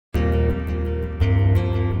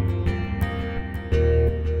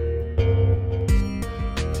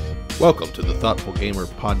Welcome to the Thoughtful Gamer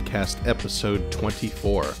Podcast, episode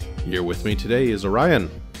 24. Here with me today is Orion.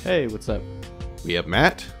 Hey, what's up? We have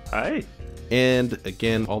Matt. Hi. And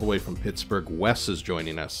again, all the way from Pittsburgh, Wes is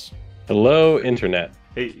joining us. Hello, Internet.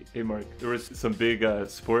 Hey, Marc. There was some big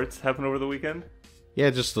sports happen over the weekend. Yeah,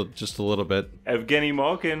 just a little bit. Evgeny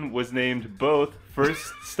Malkin was named both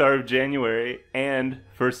First Star of January and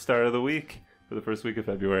First Star of the Week for the first week of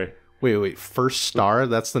February. Wait, First Star?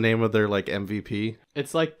 That's the name of their, MVP?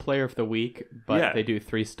 It's like Player of the Week, but They do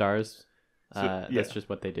 3 stars. That's just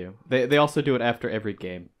what they do. They also do it after every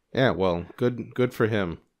game. Yeah, well, good for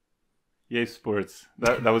him. Yay, sports.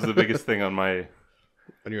 That was the biggest thing on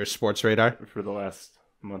your sports radar? For the last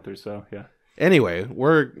month or so, yeah. Anyway,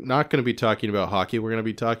 we're not going to be talking about hockey. We're going to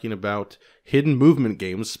be talking about hidden movement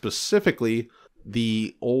games, specifically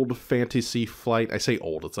the old Fantasy Flight. I say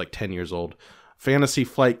old, it's like 10 years old. Fantasy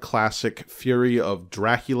Flight classic Fury of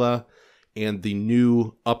Dracula and the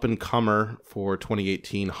new up-and-comer for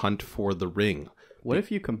 2018 Hunt for the Ring. What if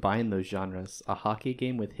you combine those genres? A hockey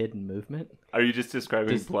game with hidden movement? Are you just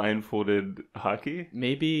describing blindfolded hockey?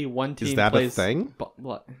 Maybe one team Is that plays... a thing?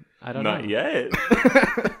 I don't know. Not yet.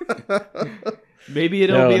 Maybe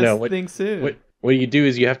it'll be a thing soon. What you do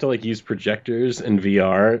is you have to use projectors and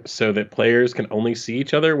VR so that players can only see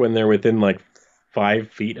each other when they're within 5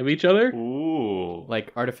 feet of each other. Ooh.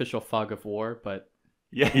 Like artificial fog of war, but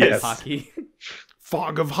yes. Hockey.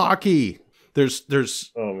 Fog of hockey.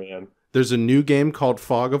 There's Oh man. There's a new game called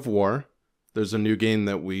Fog of War. There's a new game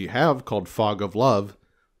that we have called Fog of Love.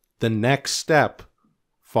 The next step,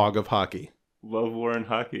 Fog of Hockey. Love, war, and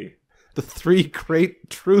hockey. The 3 great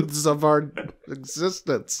truths of our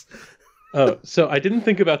existence. Oh, so I didn't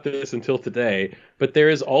think about this until today, but there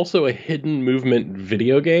is also a hidden movement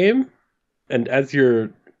video game. And as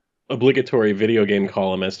your obligatory video game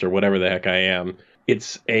columnist, or whatever the heck I am,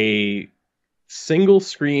 it's a single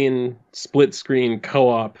screen, split screen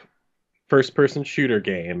co-op first person shooter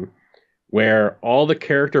game where all the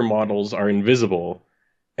character models are invisible.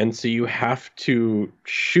 And so you have to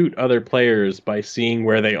shoot other players by seeing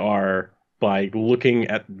where they are by looking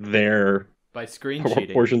at their by screen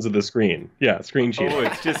cheating. Portions of the screen. Yeah, screen cheating. Oh,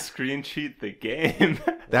 it's just screen cheat the game.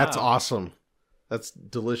 That's awesome. That's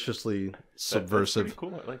deliciously subversive. That's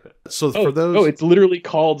pretty cool. I like that. So for those... Oh, it's literally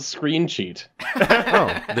called Screen Cheat.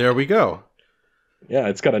 Oh, there we go. Yeah,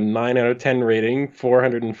 it's got a 9 out of 10 rating,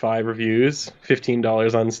 405 reviews,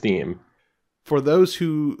 $15 on Steam. For those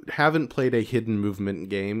who haven't played a hidden movement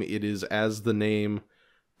game, it is, as the name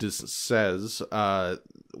says,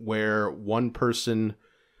 where one person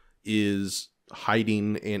is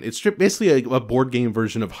hiding, and it's basically a board game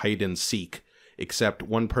version of hide and seek, except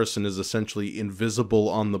one person is essentially invisible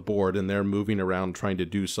on the board and they're moving around trying to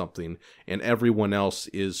do something, and everyone else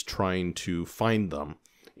is trying to find them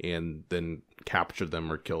and then capture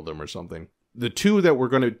them or kill them or something. The 2 that we're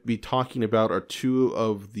going to be talking about are 2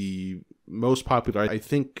 of the most popular. I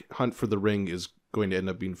think Hunt for the Ring is going to end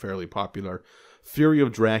up being fairly popular. Fury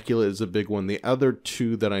of Dracula is a big one. The other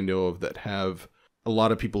 2 that I know of that have a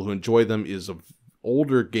lot of people who enjoy them is a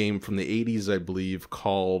older game from the 80s, I believe,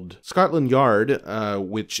 called Scotland Yard,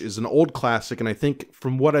 which is an old classic, and I think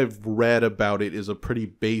from what I've read about it is a pretty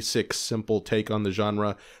basic, simple take on the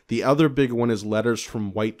genre. The other big one is Letters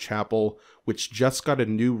from Whitechapel, which just got a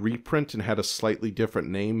new reprint and had a slightly different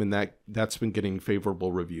name, and that's been getting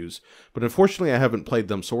favorable reviews. But unfortunately, I haven't played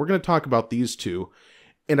them, so we're going to talk about these 2.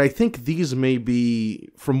 And I think these may be,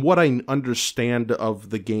 from what I understand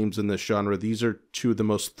of the games in this genre, these are 2 of the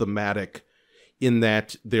most thematic, in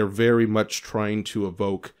that they're very much trying to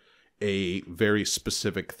evoke a very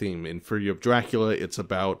specific theme. In Fury of Dracula, it's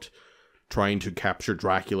about trying to capture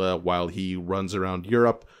Dracula while he runs around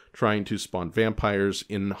Europe, trying to spawn vampires.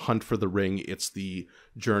 In Hunt for the Ring, it's the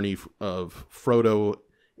journey of Frodo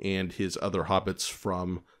and his other hobbits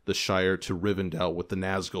from the Shire to Rivendell with the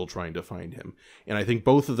Nazgul trying to find him. And I think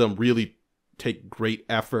both of them really take great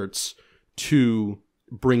efforts to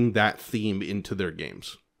bring that theme into their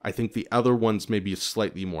games. I think the other ones may be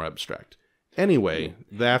slightly more abstract. Anyway,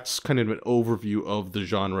 that's kind of an overview of the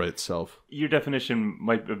genre itself. Your definition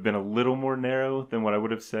might have been a little more narrow than what I would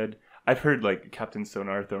have said. I've heard Captain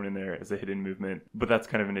Sonar thrown in there as a hidden movement, but that's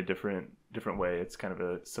kind of in a different way. It's kind of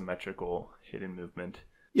a symmetrical hidden movement.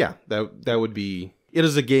 Yeah, that would be... It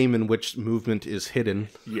is a game in which movement is hidden.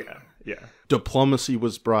 Yeah. Diplomacy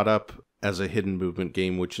was brought up as a hidden movement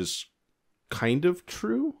game, which is kind of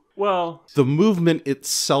true. Well, the movement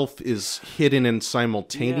itself is hidden and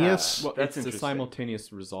simultaneous. Yeah. Well, it's the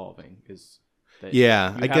simultaneous resolving.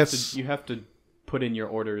 I guess you have to put in your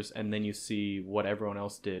orders, and then you see what everyone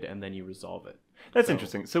else did, and then you resolve it. That's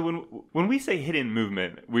interesting. So when we say hidden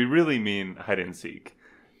movement, we really mean hide and seek.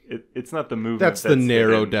 It's not the movement. That's the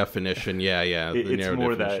narrow definition. Yeah. It's narrow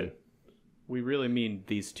more definition. that. We really mean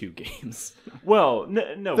these two games. Well,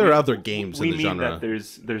 no. There are other games in the genre. We mean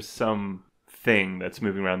that there's some thing that's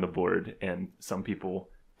moving around the board, and some people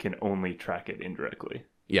can only track it indirectly.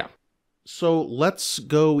 Yeah. So let's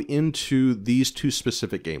go into these two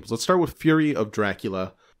specific games. Let's start with Fury of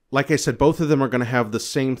Dracula. Like I said, both of them are going to have the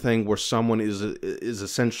same thing where someone is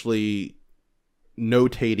essentially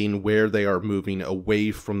notating where they are moving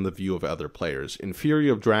away from the view of other players. In Fury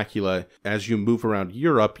of Dracula, as you move around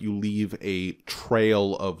Europe, you leave a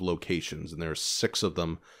trail of locations, and there are 6 of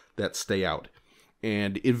them that stay out.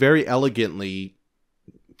 And it very elegantly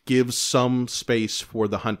gives some space for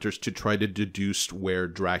the hunters to try to deduce where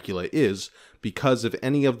Dracula is, because if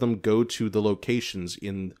any of them go to the locations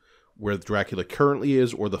in where Dracula currently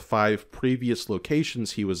is, or the 5 previous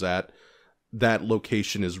locations he was at, that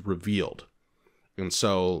location is revealed. And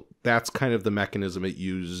so that's kind of the mechanism it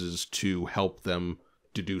uses to help them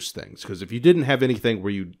deduce things. Because if you didn't have anything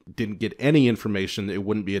where you didn't get any information, it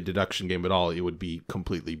wouldn't be a deduction game at all. It would be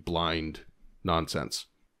completely blind nonsense.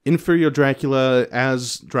 In Fury of Dracula,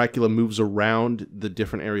 as Dracula moves around the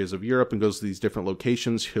different areas of Europe and goes to these different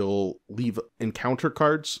locations, he'll leave encounter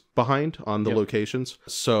cards behind on the locations.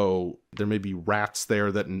 So there may be rats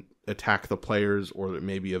there that attack the players, or there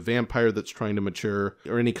may be a vampire that's trying to mature,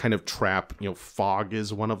 or any kind of trap. Fog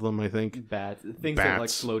is one of them, I think. Things that like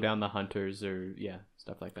slow down the hunters, or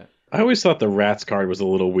stuff like that. I always thought the rats card was a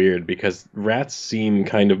little weird, because rats seem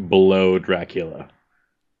kind of below Dracula.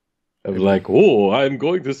 Of like, oh, I'm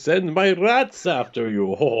going to send my rats after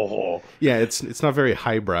you. Oh. Yeah, it's not very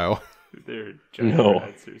highbrow. They're giant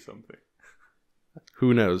rats or something.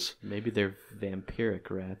 Who knows? Maybe they're vampiric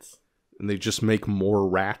rats. And they just make more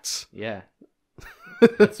rats? Yeah.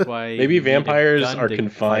 That's why... Maybe vampires are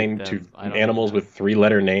confined to animals with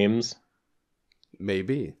 3-letter names?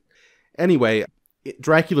 Maybe. Anyway,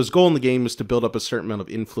 Dracula's goal in the game is to build up a certain amount of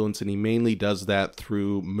influence, and he mainly does that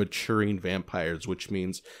through maturing vampires, which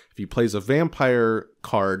means if he plays a vampire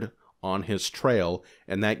card on his trail,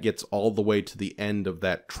 and that gets all the way to the end of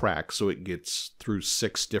that track, so it gets through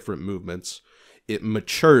 6 different movements, it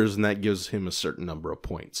matures, and that gives him a certain number of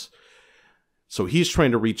points. So he's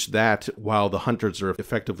trying to reach that while the hunters are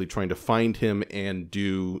effectively trying to find him and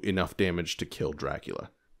do enough damage to kill Dracula.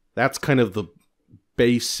 That's kind of the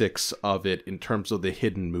basics of it in terms of the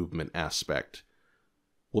hidden movement aspect.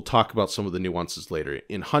 We'll talk about some of the nuances later.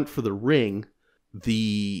 In Hunt for the Ring,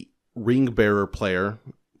 the ring bearer player,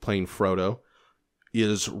 playing Frodo,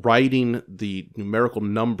 is writing the numerical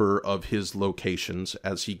number of his locations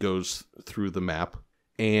as he goes through the map,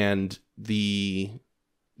 and the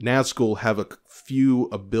Nazgul have a few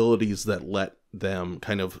abilities that let them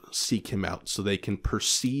kind of seek him out. So they can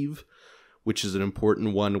perceive, which is an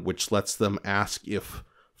important one, which lets them ask if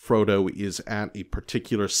Frodo is at a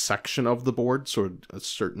particular section of the board. So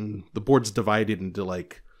the board's divided into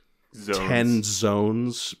like 10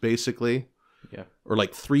 zones, basically. Yeah. Or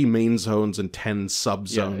like 3 main zones and 10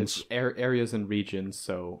 subzones. Yeah, it's areas and regions.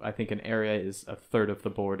 So I think an area is a third of the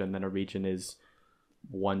board, and then a region is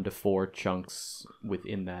 1 to 4 chunks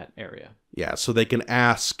within that area. Yeah, so they can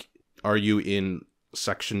ask, are you in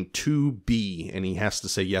section 2B? And he has to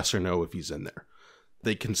say yes or no if he's in there.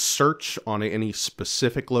 They can search on any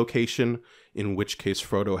specific location, in which case the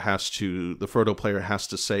Frodo player has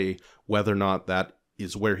to say whether or not that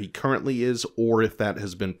is where he currently is, or if that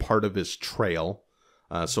has been part of his trail.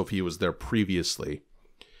 So if he was there previously.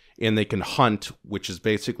 And they can hunt, which is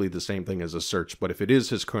basically the same thing as a search, but if it is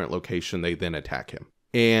his current location, they then attack him.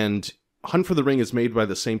 And Hunt for the Ring is made by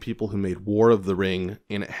the same people who made War of the Ring,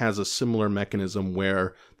 and it has a similar mechanism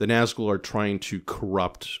where the Nazgul are trying to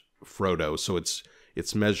corrupt Frodo. So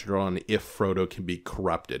it's measured on if Frodo can be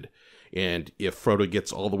corrupted. And if Frodo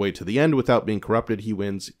gets all the way to the end without being corrupted, he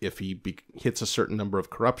wins. If he hits a certain number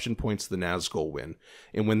of corruption points, the Nazgul win.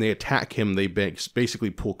 And when they attack him, they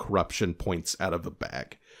basically pull corruption points out of a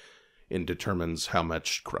bag and determines how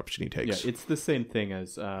much corruption he takes. Yeah, it's the same thing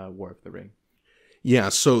as War of the Ring. Yeah,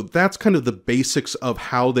 so that's kind of the basics of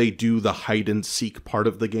how they do the hide and seek part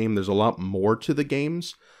of the game. There's a lot more to the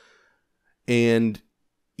games. And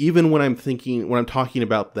even when I'm talking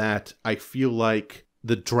about that, I feel like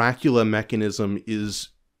the Dracula mechanism is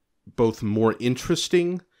both more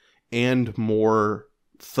interesting and more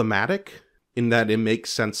thematic, in that it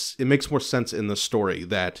makes sense. It makes more sense in the story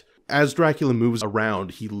that as Dracula moves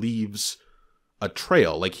around, he leaves a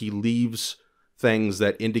trail. Like, he leaves things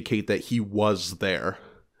that indicate that he was there.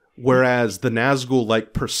 Whereas the Nazgul,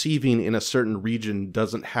 like, perceiving in a certain region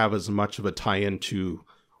doesn't have as much of a tie-in to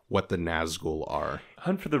what the Nazgul are.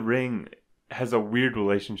 Hunt for the Ring has a weird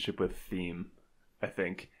relationship with theme, I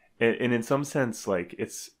think. And in some sense, like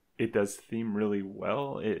it does theme really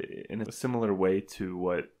well in a similar way to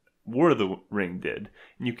what War of the Ring did.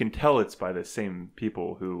 And you can tell it's by the same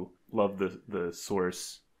people who love the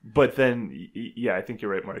source. But then, yeah, I think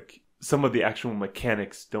you're right, Mark. Some of the actual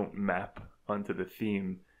mechanics don't map onto the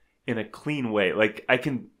theme in a clean way. Like I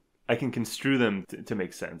can construe them to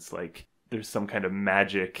make sense. Like there's some kind of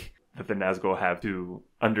magic that the Nazgul have to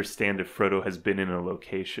understand if Frodo has been in a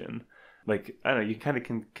location. Like, I don't know, you kind of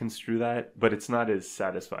can construe that, but it's not as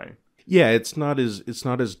satisfying. Yeah, it's not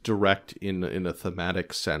as direct in a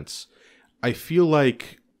thematic sense. I feel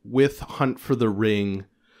like with Hunt for the Ring,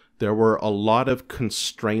 there were a lot of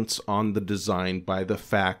constraints on the design by the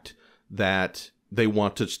fact that they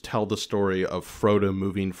want to tell the story of Frodo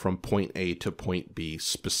moving from point A to point B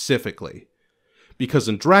specifically. Because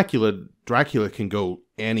in Dracula can go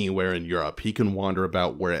anywhere in Europe. He can wander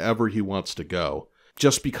about wherever he wants to go.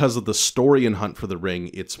 Just because of the story in Hunt for the Ring,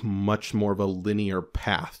 it's much more of a linear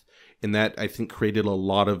path. And that, I think, created a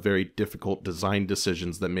lot of very difficult design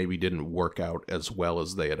decisions that maybe didn't work out as well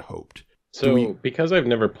as they had hoped. So, because I've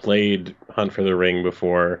never played Hunt for the Ring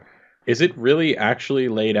before, is it really actually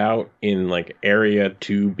laid out in, like, Area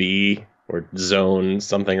 2B or Zone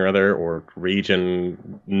something or other, or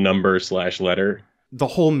region number/letter? The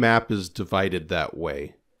whole map is divided that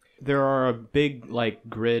way. There are a big, like,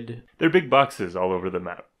 grid. There are big boxes all over the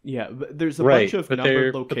map. Yeah, there's a bunch of but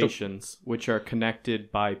numbered locations which are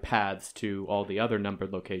connected by paths to all the other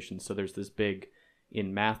numbered locations. So there's this big,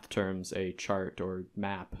 in math terms, a chart or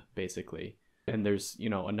map, basically. And there's,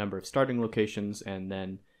 a number of starting locations, and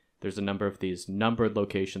then there's a number of these numbered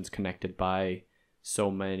locations connected by so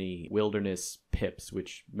many wilderness pips,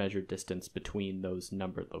 which measure distance between those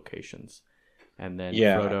numbered locations. And then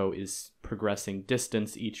Frodo is progressing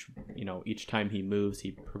distance each time he moves, he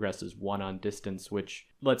progresses 1 on distance, which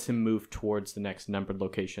lets him move towards the next numbered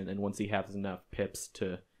location. And once he has enough pips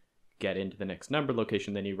to get into the next numbered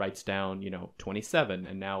location, then he writes down, 27.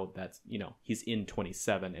 And now that's, he's in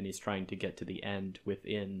 27 and he's trying to get to the end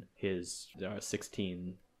within his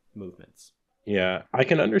 16 movements. Yeah, I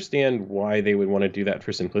can understand why they would want to do that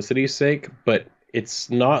for simplicity's sake, but it's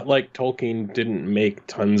not like Tolkien didn't make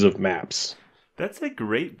tons of maps. That's a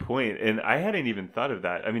great point, and I hadn't even thought of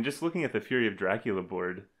that. I mean, just looking at the Fury of Dracula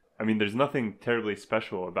board, I mean, there's nothing terribly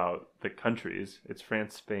special about the countries. It's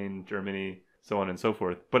France, Spain, Germany, so on and so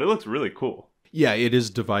forth, but it looks really cool. Yeah, it is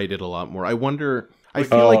divided a lot more. I wonder, I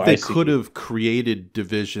feel like they could have created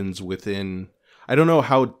divisions within... I don't know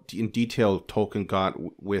how in detail Tolkien got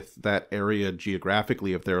with that area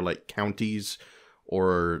geographically, if they're like counties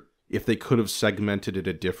or... if they could have segmented it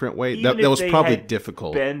a different way. That was probably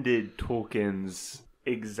difficult. Bended Tolkien's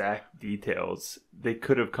exact details, they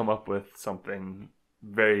could have come up with something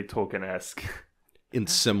very Tolkien-esque. In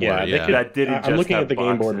similar, yeah. That didn't just I'm looking have at the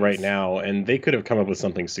boxes. game board right now, and they could have come up with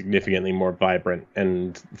something significantly more vibrant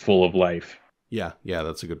and full of life. Yeah,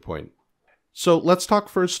 that's a good point. So let's talk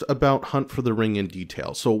first about Hunt for the Ring in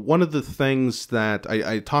detail. So one of the things that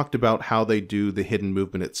I talked about how they do the hidden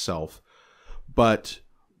movement itself, but...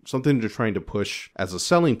 something they're trying to push as a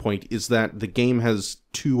selling point is that the game has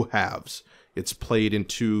 2 halves. It's played in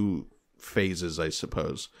 2 phases, I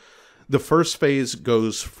suppose. The first phase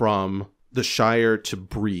goes from the Shire to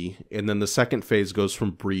Bree, and then the second phase goes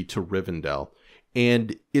from Bree to Rivendell.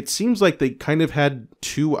 And it seems like they kind of had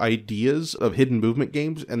 2 ideas of hidden movement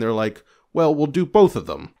games, and they're like, well, we'll do both of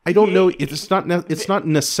them. I don't know. It's not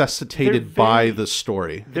necessitated by the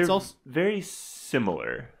story. They're also very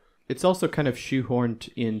similar. It's also kind of shoehorned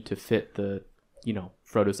in to fit the,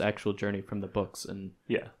 Frodo's actual journey from the books and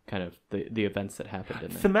kind of the events that happened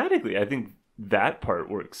in there. Thematically, I think that part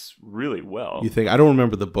works really well. You think? I don't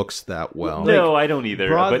remember the books that well. No, I don't either.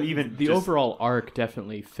 But even the overall arc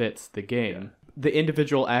definitely fits the game. Yeah. The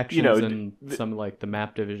individual actions and some like the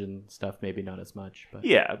map division stuff, maybe not as much. But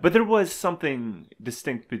yeah, but there was something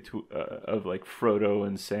distinct between of like Frodo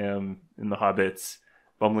and Sam and the hobbits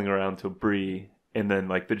bumbling around to Bree. And then,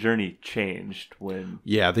 like, the journey changed when...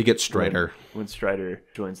 yeah, they get Strider. When Strider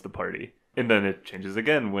joins the party. And then it changes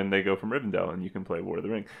again when they go from Rivendell and you can play War of the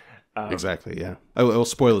Ring. Exactly, yeah. I will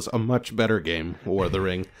spoil this. A much better game, War of the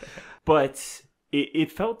Ring. But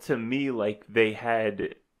it felt to me like they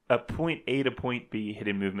had a point A to point B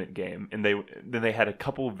hidden movement game. And then they had a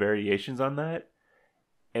couple variations on that.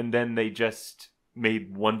 And then they just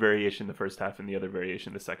made one variation the first half and the other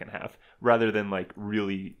variation the second half. Rather than, like,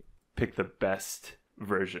 really... pick the best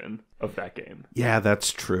version of that game. Yeah, that's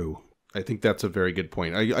true. I think that's a very good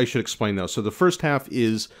point. I should explain though. So the first half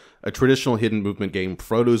is a traditional hidden movement game.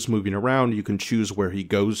 Frodo's moving around. You can choose where he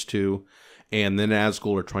goes to. And the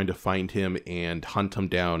Nazgul are trying to find him and hunt him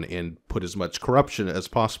down and put as much corruption as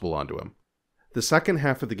possible onto him. The second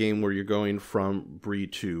half of the game, where you're going from Bree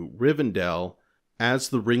to Rivendell, as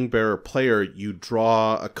the ring bearer player, you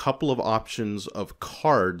draw a couple of options of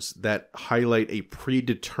cards that highlight a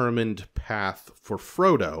predetermined path for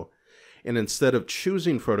Frodo. And instead of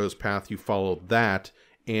choosing Frodo's path, you follow that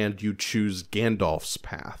and you choose Gandalf's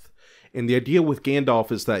path. And the idea with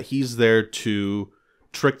Gandalf is that he's there to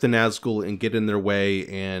trick the Nazgul and get in their way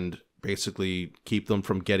and basically keep them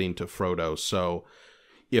from getting to Frodo. So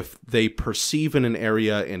if they perceive in an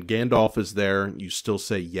area and Gandalf is there, you still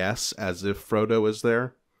say yes as if Frodo is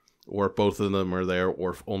there, or both of them are there,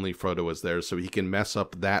 or if only Frodo is there, so he can mess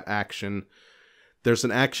up that action. There's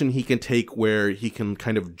an action he can take where he can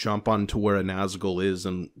kind of jump onto where a Nazgul is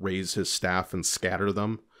and raise his staff and scatter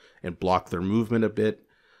them and block their movement a bit.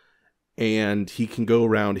 And he can go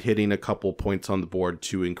around hitting a couple points on the board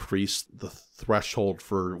to increase the threshold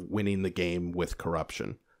for winning the game with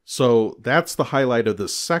corruption. So that's the highlight of the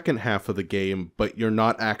second half of the game, but you're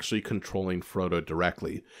not actually controlling Frodo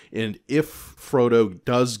directly. And if Frodo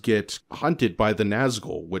does get hunted by the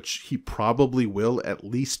Nazgul, which he probably will at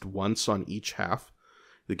least once on each half,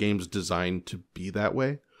 the game's designed to be that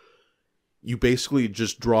way, you basically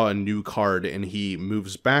just draw a new card and he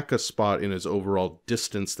moves back a spot in his overall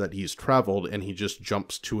distance that he's traveled, and he just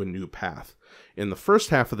jumps to a new path. In the first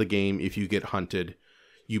half of the game, if you get hunted,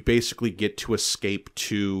 you basically get to escape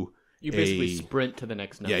to You basically sprint to the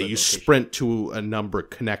next number. Yeah, you location. sprint to a number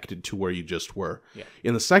connected to where you just were. Yeah.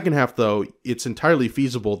 In the second half, though, it's entirely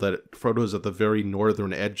feasible that Frodo's at the very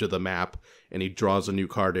northern edge of the map, and he draws a new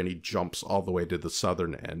card, and he jumps all the way to the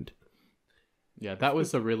southern end. Yeah, that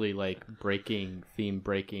was a really, theme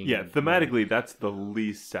breaking. Yeah, thematically, that's the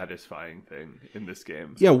least satisfying thing in this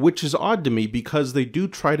game. Yeah, which is odd to me, because they do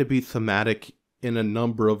try to be thematic in a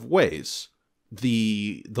number of ways.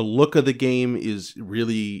 The look of the game is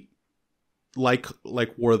really like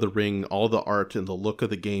War of the Ring. All the art and the look of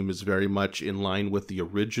the game is very much in line with the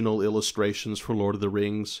original illustrations for Lord of the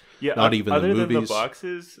Rings. Yeah, not even the movies. Other than the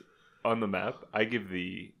boxes on the map, I give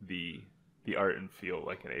the art and feel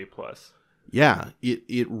like an A+. Yeah,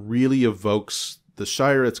 it really evokes the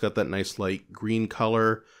Shire. It's got that nice light green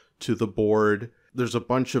color to the board. There's a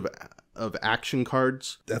bunch of action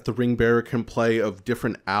cards that the ring bearer can play of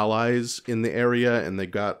different allies in the area, and they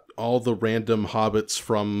got all the random hobbits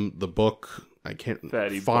from the book.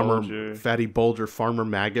 Fatty Bulger, Farmer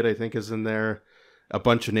Maggot, I think, is in there. A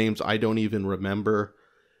bunch of names I don't even remember.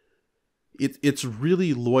 It's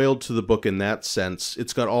really loyal to the book in that sense.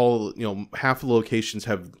 It's got all, half the locations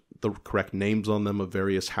have the correct names on them of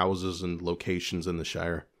various houses and locations in the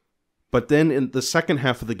Shire. But then in the second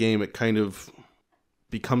half of the game, it kind of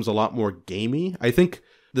becomes a lot more gamey. I think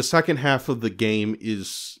the second half of the game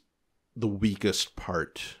is the weakest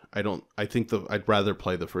part. I'd rather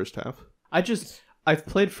play the first half. I've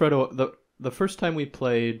played Frodo. The first time we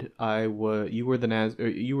played, you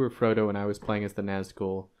were Frodo and I was playing as the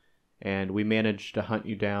Nazgul, and we managed to hunt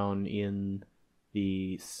you down in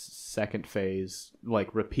the second phase,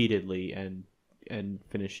 repeatedly, and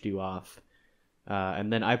finished you off.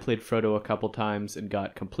 And then I played Frodo a couple times and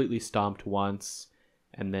got completely stomped once.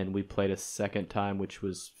 And then we played a second time, which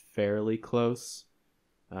was fairly close.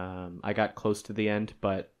 I got close to the end,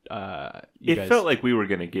 but it felt like we were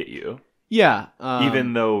going to get you. Yeah.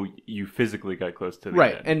 Even though you physically got close to the end.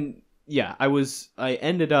 Right. And yeah, I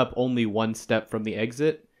ended up only one step from the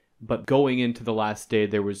exit, but going into the last day,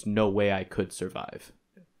 there was no way I could survive,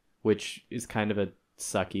 which is kind of a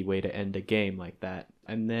sucky way to end a game like that.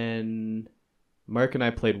 And then Marc and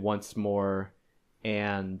I played once more,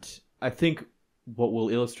 and I think what we'll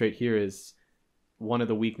illustrate here is one of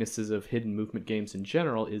the weaknesses of hidden movement games in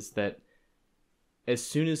general is that as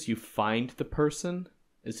soon as you find the person,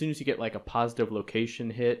 as soon as you get a positive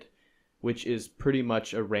location hit, which is pretty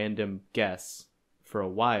much a random guess for a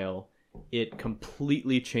while, it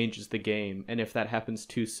completely changes the game. And if that happens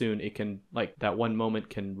too soon, it can, that one moment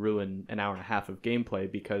can ruin an hour and a half of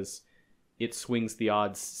gameplay because it swings the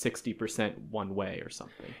odds 60% one way or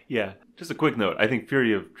something. Yeah. Just a quick note. I think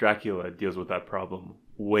Fury of Dracula deals with that problem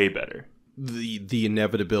way better. The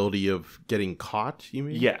inevitability of getting caught, you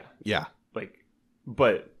mean? Yeah. Yeah.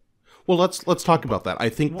 But... Well, let's talk about that. I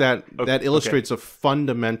think that illustrates a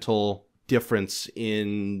fundamental difference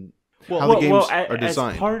in how the games are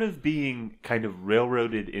designed. As part of being kind of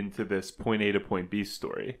railroaded into this point A to point B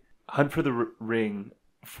story, Hunt for the Ring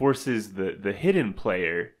forces the hidden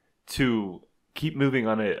player to keep moving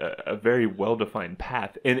on a very well-defined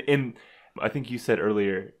path. And I think you said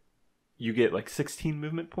earlier, you get 16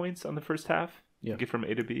 movement points on the first half. Yeah. You get from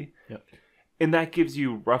A to B. Yeah. And that gives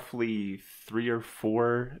you roughly 3 or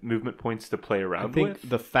 4 movement points to play I around think with.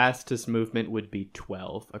 the fastest movement would be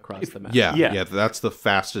 12 across the map. Yeah, that's the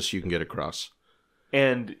fastest you can get across.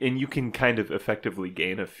 And you can kind of effectively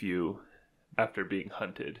gain a few after being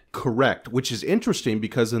hunted. Correct, which is interesting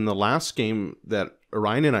because in the last game that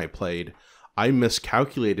Orion and I played, I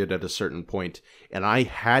miscalculated at a certain point, and I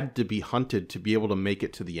had to be hunted to be able to make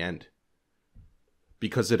it to the end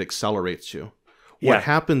because it accelerates you. Yeah. What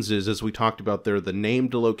happens is, as we talked about, there are the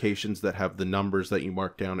named locations that have the numbers that you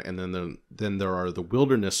mark down, and then there are the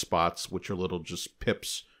wilderness spots, which are little just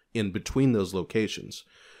pips in between those locations.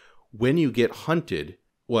 When you get hunted,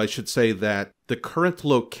 well, I should say that the current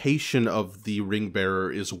location of the ring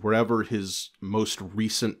bearer is wherever his most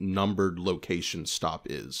recent numbered location stop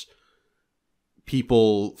is.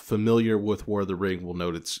 People familiar with War of the Ring will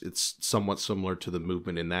note it's somewhat similar to the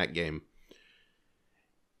movement in that game.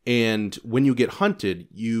 And when you get hunted,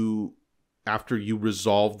 after you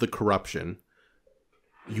resolve the corruption,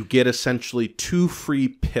 you get essentially 2 free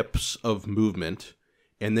pips of movement,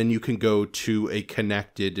 and then you can go to a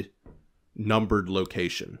connected numbered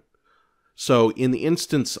location. So in the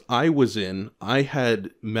instance I was in, I had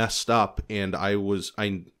messed up, and I was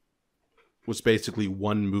basically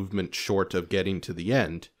 1 movement short of getting to the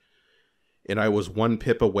end. And I was 1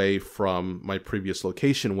 pip away from my previous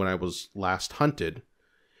location when I was last hunted.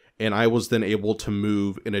 And I was then able to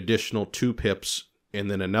move an additional 2 pips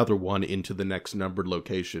and then another 1 into the next numbered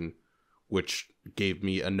location, which gave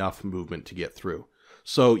me enough movement to get through.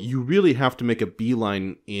 So you really have to make a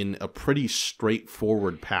beeline in a pretty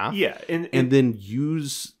straightforward path. Yeah. And then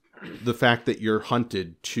use the fact that you're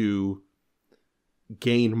hunted to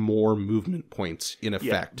gain more movement points in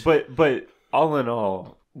effect. Yeah, but all in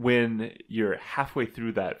all, when you're halfway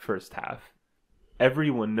through that first half,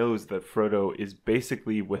 everyone knows that Frodo is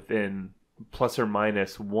basically within plus or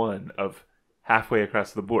minus 1 of halfway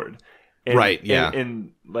across the board. And, right, yeah.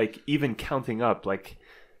 And like, even counting up, like,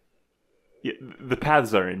 the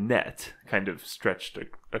paths are a net kind of stretched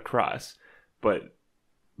across, but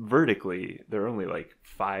vertically, there are only like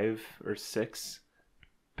 5 or 6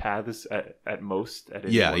 paths at most at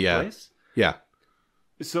any one place. Yeah.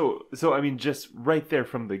 So I mean, just right there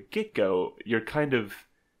from the get-go, you're kind of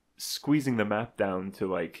squeezing the map down to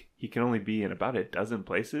like he can only be in about a dozen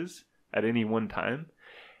places at any one time.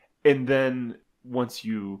 And then once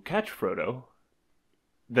you catch Frodo,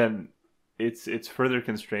 then it's further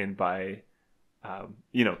constrained by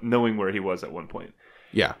knowing where he was at one point.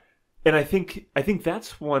 Yeah. And I think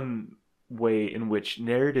that's one way in which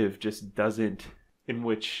narrative doesn't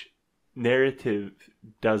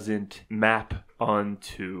map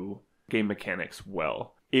onto game mechanics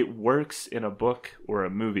well. It works in a book or a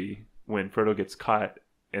movie when Frodo gets caught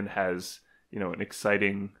and has, an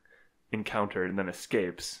exciting encounter and then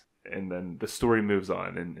escapes, and then the story moves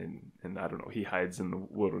on and I don't know, he hides in the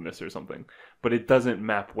wilderness or something. But it doesn't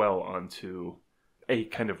map well onto a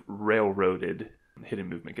kind of railroaded hidden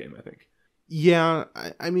movement game, I think. Yeah,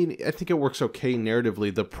 I mean, I think it works okay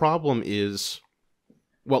narratively. The problem is,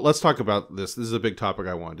 well, let's talk about this. This is a big topic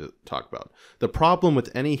I wanted to talk about. The problem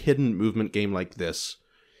with any hidden movement game like this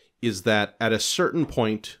is that at a certain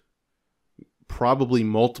point, probably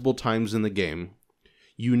multiple times in the game,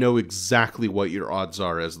 you know exactly what your odds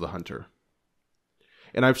are as the hunter.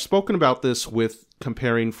 And I've spoken about this with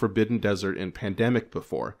comparing Forbidden Desert and Pandemic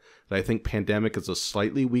before. That I think Pandemic is a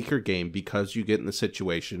slightly weaker game because you get in the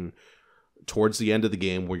situation towards the end of the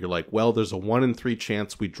game where you're like, well, there's a 1 in 3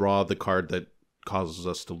 chance we draw the card that causes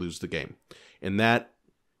us to lose the game. And that,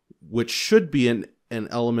 which should be an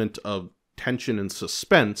element of tension and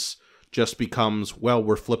suspense, just becomes, well,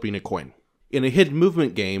 we're flipping a coin. In a hidden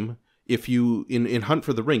movement game, if you in Hunt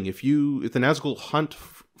for the Ring, if the Nazgul hunt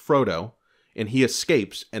Frodo and he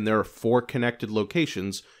escapes and there are 4 connected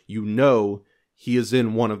locations, you know he is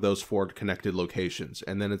in one of those 4 connected locations.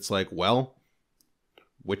 And then it's like, well,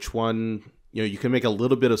 which one, you can make a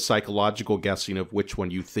little bit of psychological guessing of which one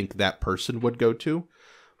you think that person would go to,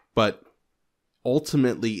 but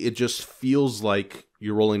ultimately it just feels like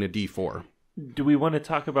you're rolling a d4. Do we want to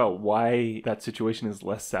talk about why that situation is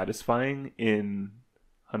less satisfying in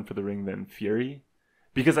Hunt for the Ring than Fury?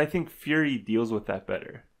 Because I think Fury deals with that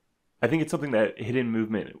better. I think it's something that hidden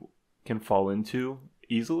movement can fall into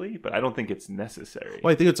easily, but I don't think it's necessary.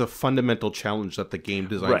 Well, I think it's a fundamental challenge that the game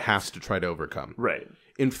design Right. has to try to overcome. Right.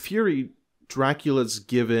 In Fury, Dracula's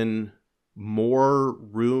given more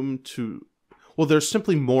room to... Well, there's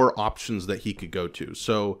simply more options that he could go to.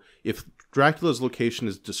 So if Dracula's location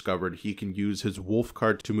is discovered, he can use his wolf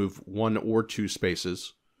card to move 1 or 2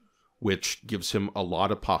 spaces, which gives him a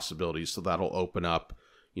lot of possibilities. So that'll open up,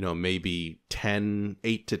 maybe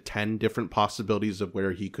 8 to 10 different possibilities of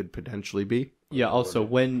where he could potentially be. Yeah, also,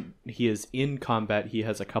 when he is in combat, he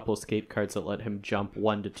has a couple escape cards that let him jump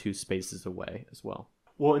 1 to 2 spaces away as well.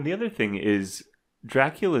 Well, and the other thing is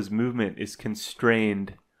Dracula's movement is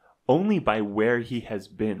constrained only by where he has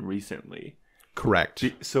been recently. Correct.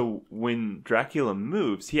 So when Dracula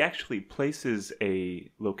moves, he actually places a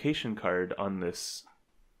location card on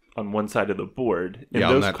one side of the board. And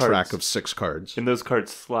on that track of 6 cards. And those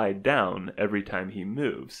cards slide down every time he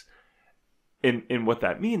moves. And what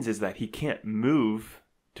that means is that he can't move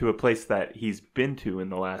to a place that he's been to in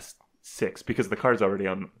the last 6 because the card's already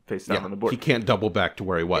face down on the board. He can't double back to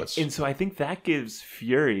where he was. And so I think that gives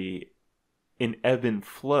Fury an ebb and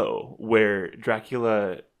flow where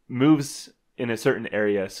Dracula moves in a certain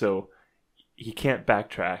area so he can't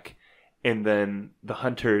backtrack, and then the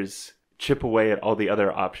hunters chip away at all the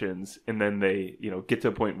other options, and then they get to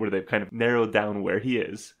a point where they've kind of narrowed down where he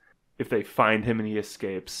is. If they find him and he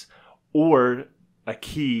escapes, or a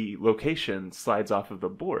key location slides off of the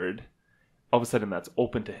board, all of a sudden that's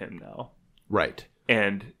open to him now. Right.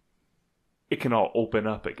 And it can all open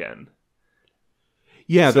up again.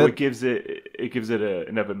 Yeah. So it gives it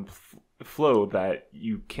an ebb and flow that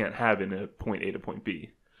you can't have in a point A to point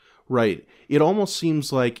B. Right. It almost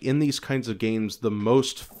seems like in these kinds of games, the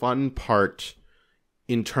most fun part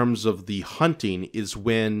in terms of the hunting is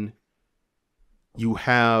when you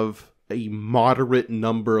have a moderate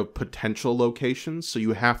number of potential locations. So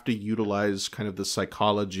you have to utilize kind of the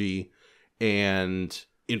psychology and,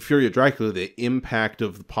 in Fury of Dracula, the impact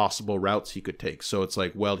of the possible routes he could take. So it's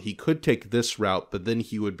like, well, he could take this route, but then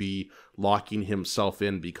he would be locking himself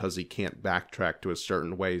in because he can't backtrack to a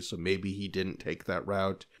certain way. So maybe he didn't take that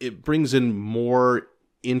route. It brings in more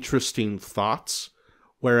interesting thoughts.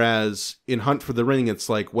 Whereas in Hunt for the Ring, it's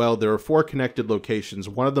like, well, there are 4 connected locations.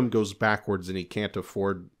 One of them goes backwards and he can't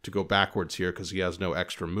afford to go backwards here because he has no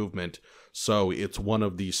extra movement. So it's one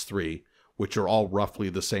of these 3, which are all roughly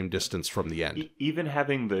the same distance from the end. Even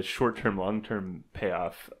having the short-term, long-term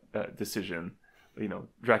payoff decision,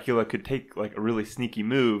 Dracula could take like a really sneaky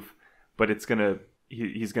move, but he's gonna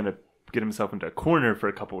get himself into a corner for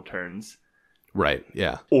a couple of turns. Right,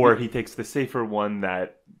 yeah. Or he takes the safer one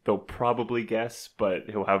that they'll probably guess, but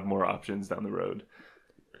he'll have more options down the road.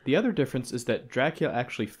 The other difference is that Dracula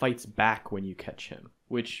actually fights back when you catch him,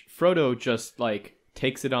 which Frodo just,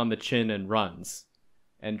 takes it on the chin and runs.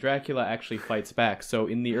 And Dracula actually fights back. So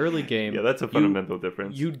in the early game... Yeah, that's a fundamental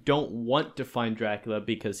difference. You don't want to find Dracula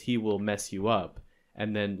because he will mess you up.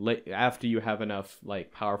 And then after you have enough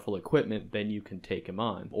powerful equipment, then you can take him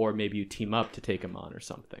on. Or maybe you team up to take him on or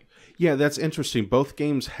something. Yeah, that's interesting. Both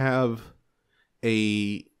games have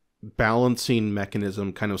a balancing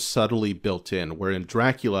mechanism kind of subtly built in, where in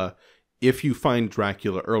Dracula, if you find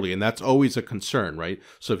Dracula early, and that's always a concern, right?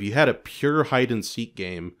 So if you had a pure hide-and-seek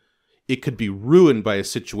game, it could be ruined by a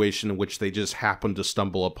situation in which they just happen to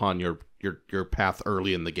stumble upon your path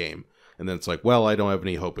early in the game. And then it's like, well, I don't have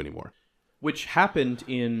any hope anymore. Which happened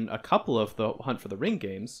in a couple of the Hunt for the Ring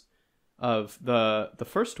games. Of the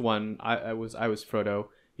first one, I was Frodo.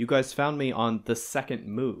 You guys found me on the second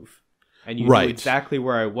move, and you knew exactly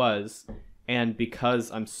where I was. And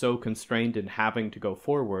because I'm so constrained in having to go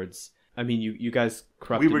forwards, I mean, you guys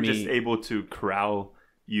corrupted me. We were just able to corral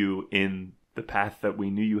you in the path that we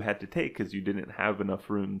knew you had to take because you didn't have enough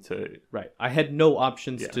room to... Right. I had no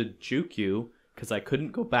options to juke you because I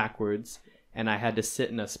couldn't go backwards. And I had to sit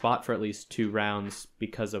in a spot for at least 2 rounds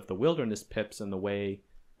because of the wilderness pips and the way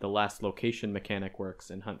the last location mechanic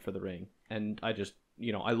works in Hunt for the Ring. And I just,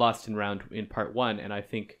 I lost in part 1, and I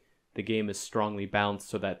think the game is strongly balanced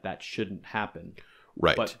so that shouldn't happen.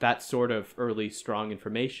 Right. But that sort of early strong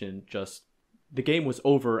information the game was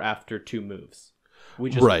over after 2 moves. We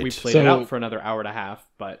played it out for another hour and a half,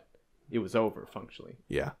 but it was over functionally.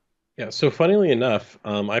 Yeah. Yeah, so funnily enough,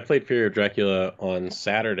 I played Fury of Dracula on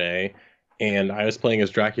Saturday, and I was playing as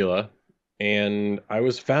Dracula, and I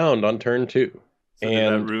was found on turn 2. So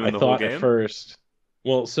and did that ruin the whole game?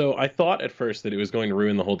 I thought at first that it was going to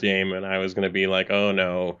ruin the whole game, and I was going to be like, oh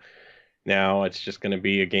no, now it's just going to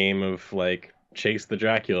be a game of chase the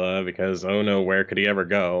Dracula because, oh no, where could he ever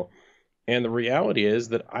go? And the reality is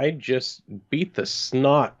that I just beat the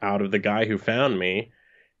snot out of the guy who found me,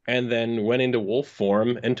 and then went into wolf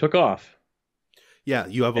form and took off. Yeah,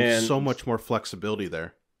 you have so much more flexibility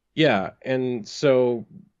there. Yeah, and so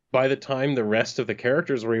by the time the rest of the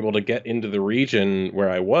characters were able to get into the region where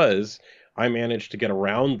I was, I managed to get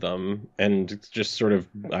around them, and just sort of,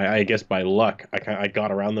 I guess by luck, I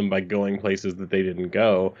got around them by going places that they didn't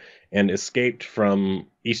go, and escaped from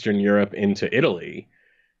Eastern Europe into Italy,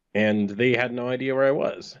 and they had no idea where I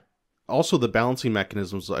was. also the balancing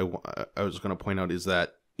mechanisms I was going to point out is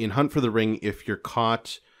that in Hunt for the Ring, if you're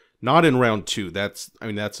caught, not in round 2, that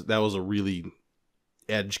was a really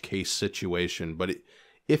edge case situation, but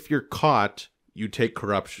if you're caught, you take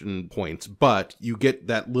corruption points, but you get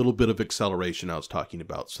that little bit of acceleration I was talking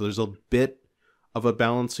about. So there's a bit of a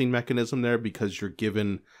balancing mechanism there because you're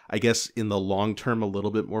given, I guess, in the long term, a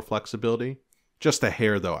little bit more flexibility. Just a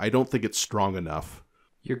hair, though. I don't think it's strong enough.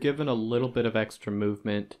 You're given a little bit of extra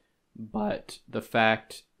movement, but the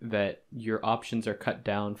fact that your options are cut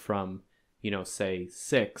down from, say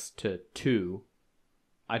 6 to 2,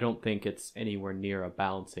 I don't think it's anywhere near a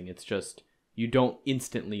balancing. It's just you don't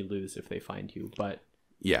instantly lose if they find you, but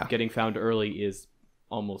getting found early is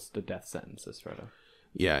almost a death sentence, as Frodo.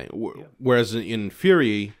 Yeah. Whereas in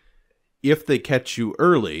Fury, if they catch you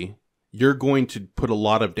early, you're going to put a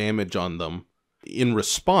lot of damage on them in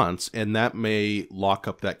response, and that may lock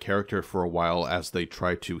up that character for a while as they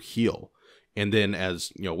try to heal. And then,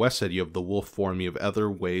 as Wes said, you have the wolf form. You have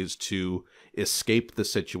other ways to escape the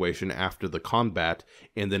situation after the combat,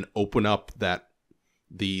 and then open up that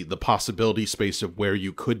the possibility space of where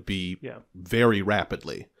you could be very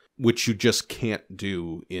rapidly, which you just can't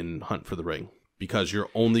do in Hunt for the Ring because you're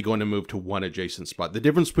only going to move to one adjacent spot. The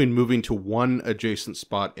difference between moving to one adjacent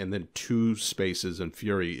spot and then 2 spaces in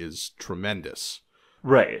Fury is tremendous.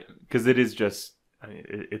 Right, because it is just,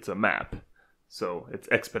 it's a map, so it's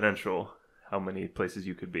exponential how many places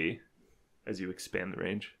you could be as you expand the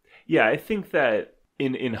range. Yeah, I think that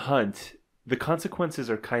in Hunt, the consequences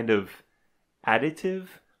are kind of additive.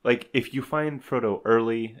 Like, if you find Frodo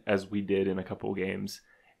early, as we did in a couple games,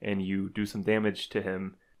 and you do some damage to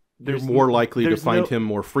him, you're more likely to find him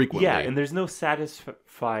more frequently. Yeah, and there's no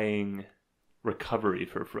satisfying recovery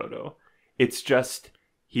for Frodo. It's just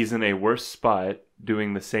he's in a worse spot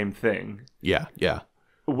doing the same thing. Yeah.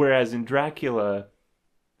 Whereas in Dracula,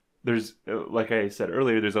 there's, like I said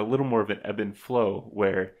earlier, there's a little more of an ebb and flow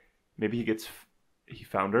where maybe he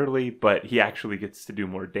found early, but he actually gets to do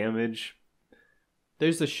more damage.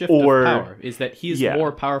 There's a shift of power, is that he's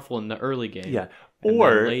more powerful in the early game. Yeah.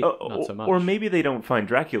 Or late, not so much. Or maybe they don't find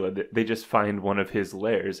Dracula. They just find one of his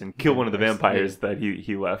lairs and kill one of the vampires that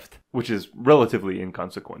he left, which is relatively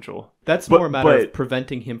inconsequential. That's more a matter of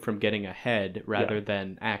preventing him from getting ahead rather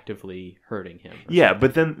than actively hurting him. Yeah,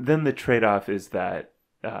 but then the trade-off is that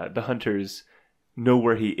the hunters know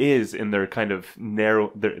where he is, and they're kind of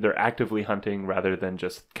narrow. They're actively hunting rather than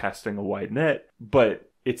just casting a wide net.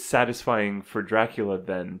 But it's satisfying for Dracula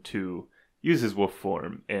then to use his wolf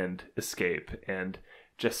form and escape and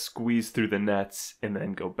just squeeze through the nets and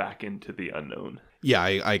then go back into the unknown. Yeah,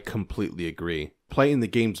 I completely agree. Playing the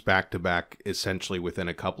games back-to-back essentially within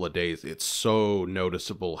a couple of days, it's so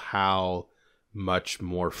noticeable how much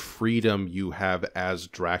more freedom you have as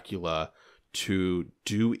Dracula to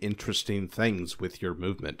do interesting things with your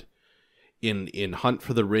movement. In Hunt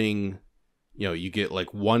for the Ring, you get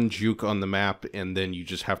like one juke on the map, and then you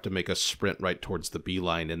just have to make a sprint right towards the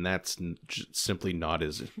beeline, and that's simply not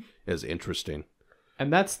as interesting.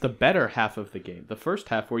 And that's the better half of the game. The first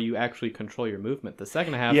half where you actually control your movement. The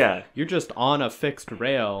second half, you're just on a fixed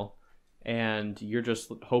rail, and you're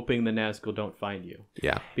just hoping the Nazgul don't find you.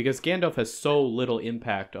 Yeah. Because Gandalf has so little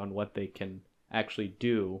impact on what they can actually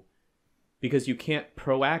do, because you can't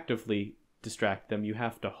proactively distract them. You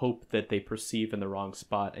have to hope that they perceive in the wrong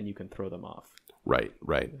spot and you can throw them off. Right.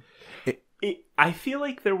 I feel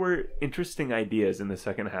like there were interesting ideas in the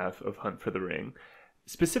second half of Hunt for the Ring.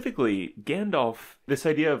 Specifically, Gandalf, this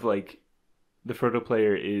idea of like the Frodo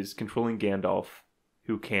player is controlling Gandalf,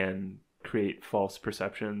 who can create false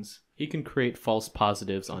perceptions. He can create false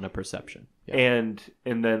positives on a perception. Yeah. And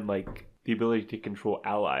then like the ability to control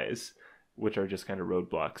allies, which are just kind of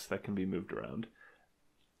roadblocks that can be moved around.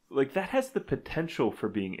 Like, that has the potential for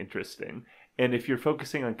being interesting. And if you're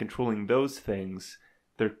focusing on controlling those things,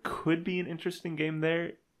 there could be an interesting game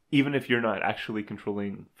there, even if you're not actually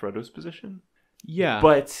controlling Frodo's position. Yeah.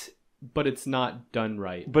 But it's not done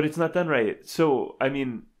right. So,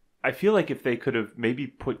 I feel like if they could have maybe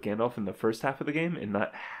put Gandalf in the first half of the game and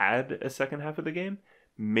not had a second half of the game,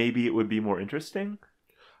 maybe it would be more interesting.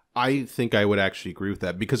 I think I would actually agree with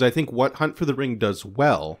that, because I think what Hunt for the Ring does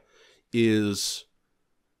well is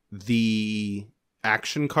the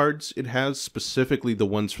action cards it has, specifically the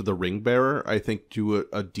ones for the Ring Bearer, I think do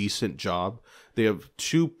a decent job. They have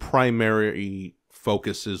 2 primary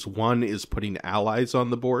focuses. One is putting allies on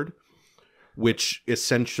the board, which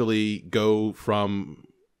essentially go from...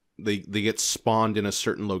 They get spawned in a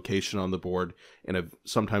certain location on the board, and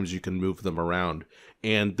sometimes you can move them around,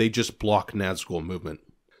 and they just block Nazgul movement.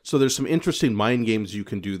 So there's some interesting mind games you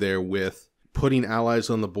can do there with putting allies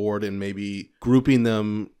on the board and maybe grouping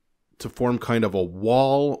them to form kind of a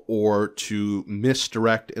wall or to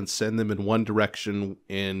misdirect and send them in one direction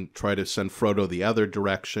and try to send Frodo the other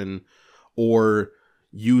direction, or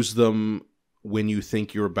use them when you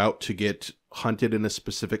think you're about to get hunted in a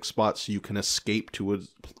specific spot so you can escape to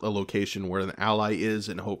a location where an ally is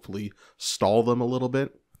and hopefully stall them a little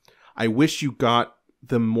bit. I wish you got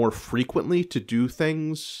them more frequently to do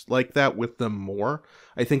things like that with them more.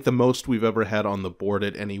 I think the most we've ever had on the board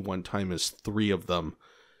at any one time is 3 of them,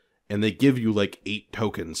 and they give you like 8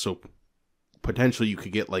 tokens, so potentially you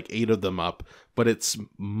could get like 8 of them up, but it's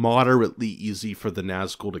moderately easy for the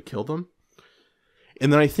Nazgul to kill them.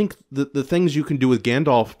 And then I think the things you can do with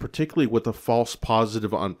Gandalf, particularly with a false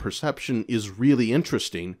positive on perception, is really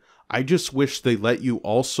interesting. I just wish they let you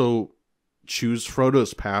also choose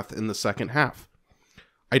Frodo's path in the second half.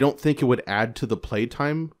 I don't think it would add to the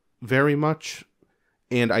playtime very much,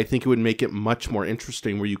 and I think it would make it much more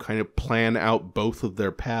interesting where you kind of plan out both of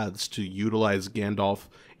their paths to utilize Gandalf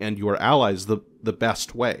and your allies the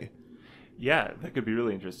best way. Yeah, that could be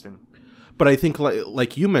really interesting. But I think,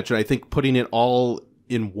 like you mentioned, I think putting it all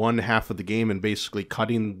in one half of the game and basically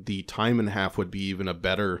cutting the time in half would be even a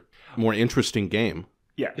better, more interesting game.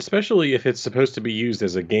 Yeah. Especially if it's supposed to be used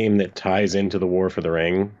as a game that ties into the War for the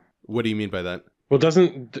Ring. What do you mean by that? Well,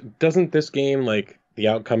 doesn't this game, like, the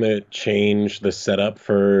outcome of it change the setup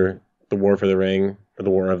for the War for the Ring, or the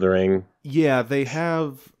War of the Ring? Yeah, they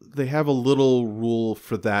have a little rule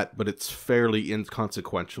for that, but it's fairly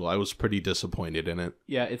inconsequential. I was pretty disappointed in it.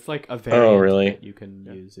 Yeah, it's like a variant really? that you can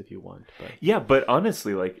use if you want. But Yeah, but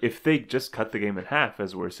honestly, like, if they just cut the game in half,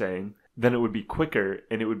 as we're saying, then it would be quicker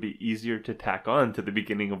and it would be easier to tack on to the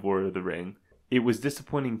beginning of War of the Ring. It was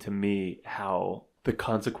disappointing to me how the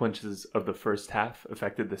consequences of the first half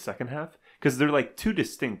affected the second half, because they're like 2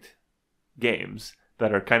 distinct games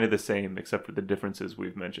that are kind of the same except for the differences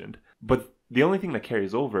we've mentioned. But the only thing that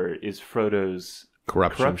carries over is Frodo's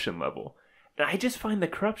corruption level. And I just find the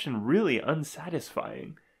corruption really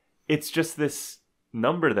unsatisfying. It's just this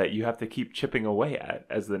number that you have to keep chipping away at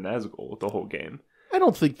as the Nazgul the whole game. I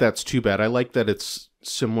don't think that's too bad. I like that it's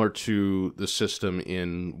similar to the system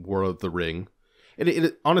in War of the Ring.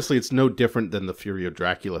 Honestly, it's no different than the Fury of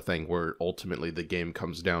Dracula thing, where ultimately the game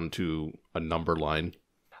comes down to a number line.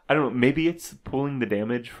 I don't know, maybe it's pulling the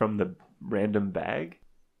damage from the random bag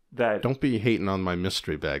that... Don't be hating on my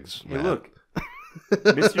mystery bags, Hey, Matt. look,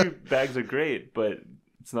 mystery bags are great, but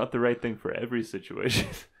it's not the right thing for every situation.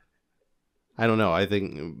 I don't know. I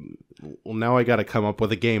think, well, now I got to come up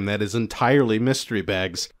with a game that is entirely mystery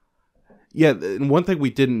bags. Yeah, and one thing we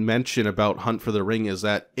didn't mention about Hunt for the Ring is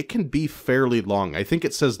that it can be fairly long. I think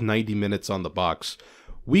it says 90 minutes on the box.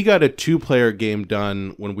 We got a 2-player game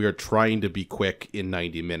done when we were trying to be quick in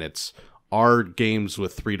 90 minutes. Our games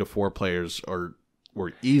with 3 to 4 players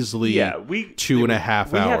were easily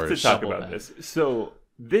 2.5 hours. We have to talk about this. So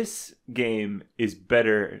this game is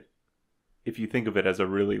better if you think of it as a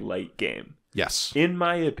really light game. Yes. In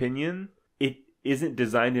my opinion, it isn't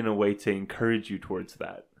designed in a way to encourage you towards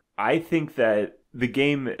that. I think that the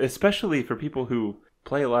game, especially for people who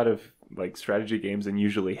play a lot of like strategy games and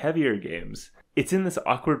usually heavier games, it's in this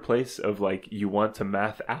awkward place of like you want to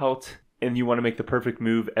math out and you want to make the perfect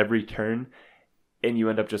move every turn, and you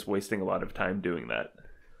end up just wasting a lot of time doing that.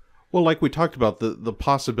 Well, like we talked about, the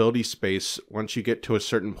possibility space, once you get to a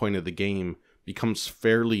certain point of the game, becomes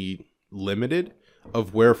fairly limited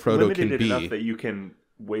of where Frodo can be. Enough that you can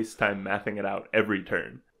waste time mathing it out every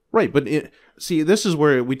turn. Right, but see, this is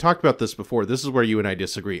where, we talked about this before, this is where you and I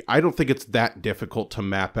disagree. I don't think it's that difficult to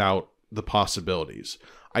map out the possibilities.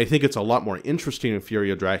 I think it's a lot more interesting in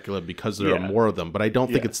Fury of Dracula because there are more of them, but I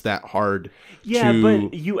don't think it's that hard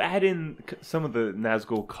but you add in some of the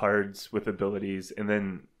Nazgul cards with abilities, and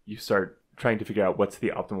then you start trying to figure out what's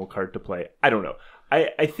the optimal card to play. I don't know.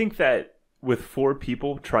 I think that with 4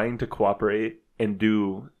 people trying to cooperate and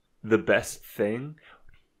do the best thing,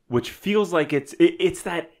 which feels like it's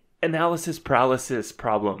that analysis paralysis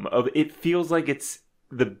problem of it feels like it's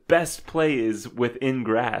the best play is within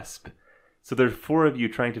grasp. So there's 4 of you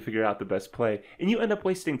trying to figure out the best play, and you end up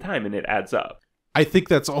wasting time, and it adds up. I think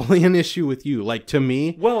that's only an issue with you. Like, to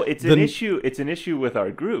me... Well, it's an issue with our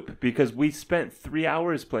group, because we spent 3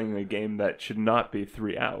 hours playing a game that should not be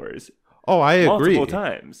 3 hours. Oh, I agree. Multiple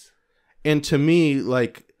times. And to me,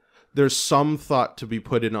 like, there's some thought to be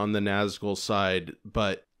put in on the Nazgul side,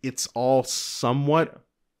 but it's all somewhat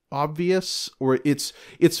obvious, or it's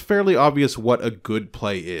fairly obvious what a good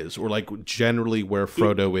play is, or like generally where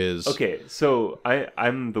Frodo is. Okay, so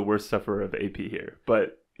I'm the worst sufferer of AP here,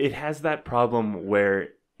 but it has that problem where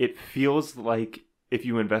it feels like if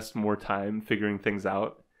you invest more time figuring things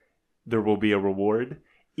out, there will be a reward,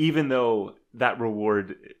 even though that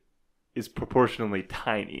reward is proportionally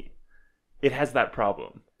tiny. It has that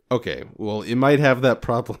problem. Okay, well, it might have that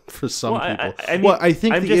problem for some people. I mean, well, I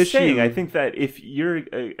think I'm the just issue... saying, I think that if you're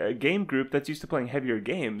a game group that's used to playing heavier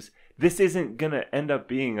games, this isn't going to end up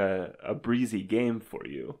being a breezy game for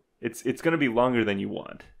you. It's going to be longer than you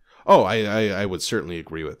want. Oh, I would certainly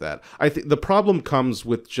agree with that. I think the problem comes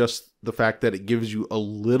with just the fact that it gives you a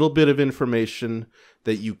little bit of information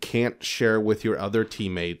that you can't share with your other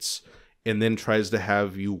teammates, and then tries to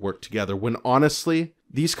have you work together. When honestly,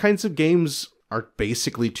 these kinds of games are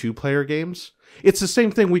basically two-player games. It's the same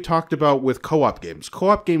thing we talked about with co-op games.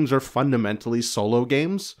 Co-op games are fundamentally solo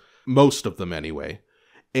games, most of them anyway,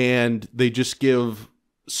 and they just give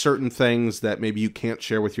certain things that maybe you can't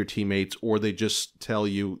share with your teammates, or they just tell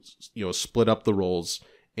you, split up the roles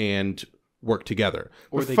and work together.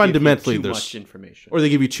 Or but they fundamentally, give you too there's much information. or they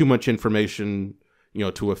give you too much information,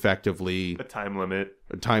 to effectively A time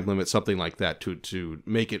limit, something like that, to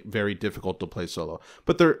make it very difficult to play solo.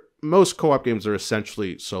 But most co-op games are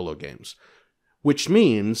essentially solo games, which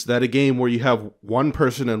means that a game where you have one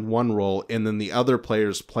person in one role and then the other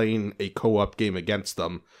players playing a co-op game against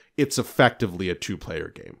them, it's effectively a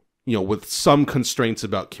two-player game. With some constraints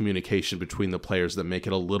about communication between the players that make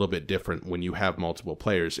it a little bit different when you have multiple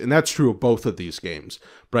players. And that's true of both of these games.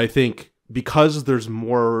 But I think because there's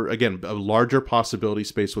more, again, a larger possibility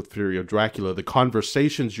space with Fury of Dracula, the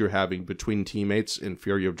conversations you're having between teammates in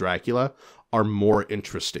Fury of Dracula are more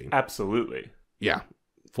interesting. absolutely. Yeah,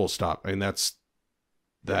 full stop. I mean,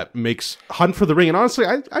 that makes Hunt for the Ring. And honestly,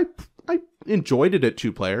 I enjoyed it at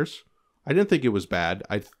 2 players. I didn't think it was bad.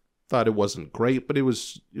 I thought it wasn't great, but it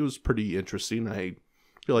was pretty interesting. I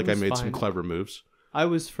feel like I made some clever moves. I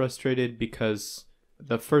was frustrated because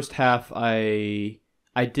the first half I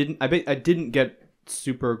didn't get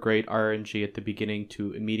super great RNG at the beginning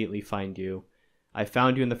to immediately find you. I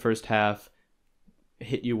found you in the first half,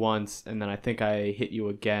 hit you once, and then I think I hit you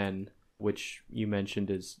again, which you mentioned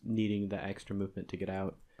is needing the extra movement to get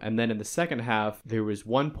out. And then in the second half, there was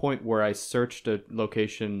one point where I searched a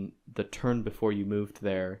location the turn before you moved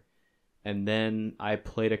there, and then I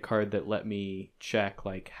played a card that let me check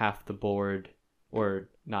like half the board, or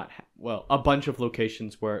not, a bunch of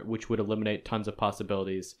locations which would eliminate tons of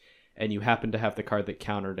possibilities, and you happened to have the card that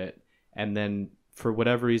countered it. And then for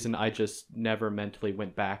whatever reason, I just never mentally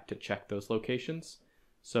went back to check those locations.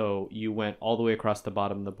 So you went all the way across the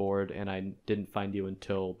bottom of the board, and I didn't find you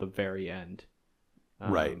until the very end.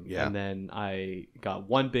 Right, yeah. And then I got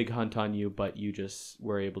one big hunt on you, but you just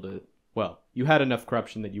were able to... Well, you had enough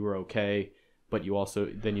corruption that you were okay, but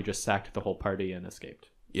you just sacked the whole party and escaped.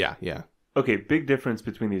 Yeah. Okay, big difference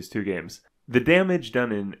between these two games. The damage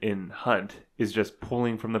done in Hunt is just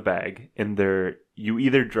pulling from the bag, and you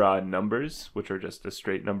either draw numbers, which are just a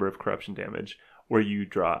straight number of corruption damage, or you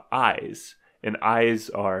draw eyes. And eyes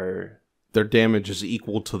are... Their damage is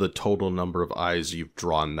equal to the total number of eyes you've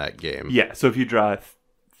drawn that game. Yeah, so if you draw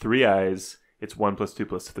 3 eyes, it's 1 +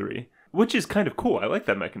 2 + 3, which is kind of cool. I like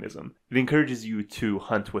that mechanism. It encourages you to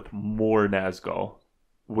hunt with more Nazgul,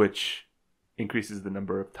 which increases the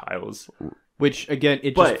number of tiles. Which, again,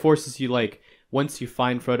 just forces you, like, once you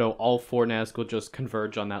find Frodo, all 4 Nazgul just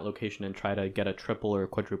converge on that location and try to get a triple or a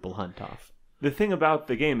quadruple hunt off. The thing about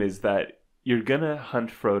the game is that you're going to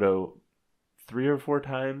hunt Frodo 3 or 4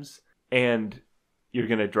 times, and you're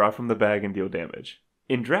going to draw from the bag and deal damage.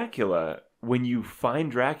 In Dracula, when you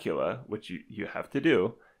find Dracula, which you have to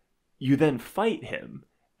do, you then fight him.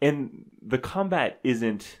 And the combat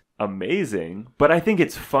isn't amazing, but I think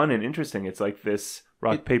it's fun and interesting. It's like this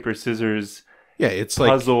rock, paper, scissors it's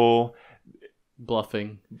puzzle.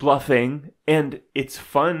 Bluffing. And it's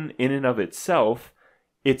fun in and of itself.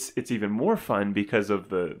 It's even more fun because of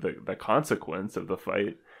the consequence of the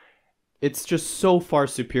fight. It's just so far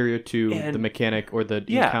superior to the mechanic or the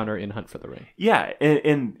encounter in Hunt for the Ring. Yeah,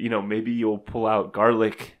 and maybe you'll pull out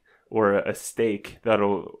garlic or a steak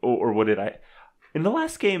or what did I... In the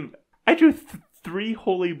last game, I drew 3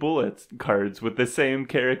 Holy Bullets cards with the same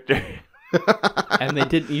character. And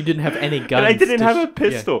you didn't have any guns. And I didn't have a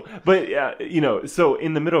pistol. Yeah. But, so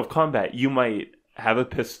in the middle of combat, you might have a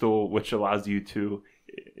pistol, which allows you to,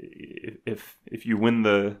 if you win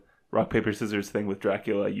the rock, paper, scissors thing with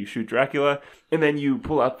Dracula, you shoot Dracula, and then you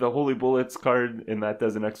pull out the Holy Bullets card, and that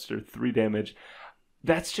does an extra 3 damage.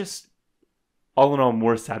 That's just, all in all,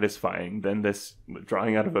 more satisfying than this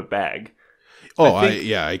drawing out of a bag.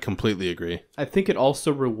 I completely agree. I think it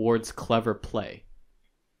also rewards clever play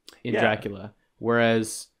in Dracula,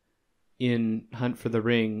 whereas in Hunt for the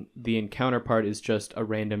Ring, the encounter part is just a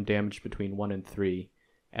random damage between 1 and 3,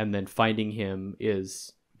 and then finding him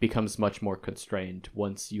becomes much more constrained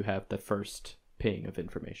once you have the first ping of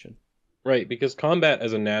information. Right, because combat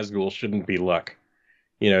as a Nazgul shouldn't be luck.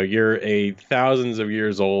 You're a thousands of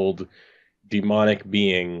years old demonic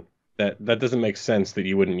being. That doesn't make sense that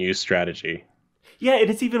you wouldn't use strategy. Yeah, it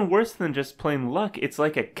is even worse than just plain luck. It's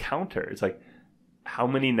like a counter. It's like how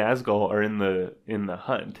many Nazgul are in the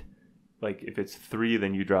hunt? Like if it's 3,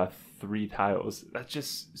 then you draw 3 tiles. That's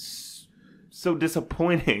just so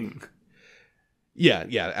disappointing. Yeah,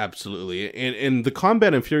 absolutely. And the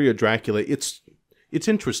combat in Fury of Dracula, it's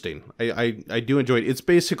interesting. I do enjoy it. It's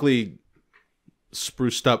basically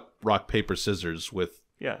spruced up rock paper scissors with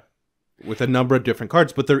a number of different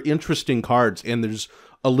cards, but they're interesting cards, and there's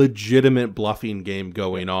a legitimate bluffing game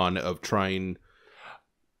going on of trying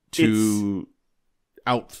to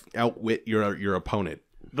outwit your opponent.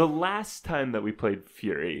 The last time that we played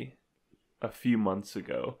Fury, a few months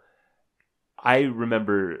ago, I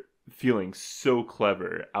remember feeling so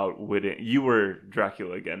clever outwitting. You were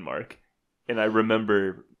Dracula again, Mark, and I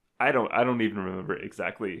remember. I don't even remember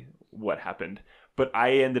exactly what happened, but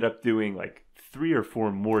I ended up doing like 3 or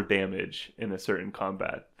 4 more damage in a certain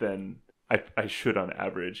combat than I should on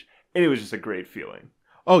average, and it was just a great feeling.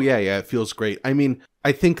 Oh yeah, it feels great. I mean,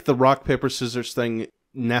 I think the rock paper scissors thing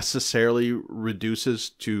necessarily reduces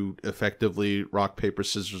to effectively rock paper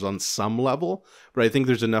scissors on some level, but I think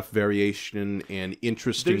there's enough variation and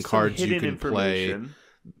interesting cards you can play.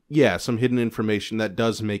 Yeah, some hidden information that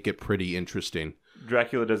does make it pretty interesting.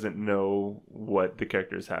 Dracula doesn't know what the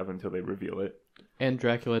characters have until they reveal it. And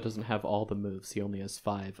Dracula doesn't have all the moves. He only has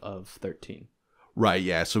 5 of 13. Right,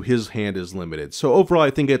 yeah, so his hand is limited. So overall,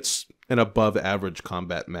 I think it's an above average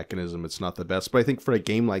combat mechanism. It's not the best, but I think for a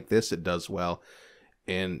game like this, it does well.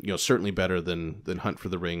 And, certainly better than Hunt for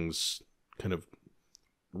the Rings kind of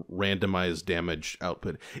randomized damage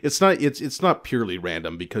output. It's not purely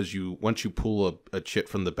random, because once you pull a chit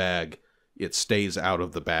from the bag, it stays out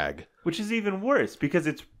of the bag. Which is even worse, because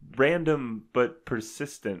it's random but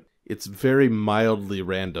persistent. It's very mildly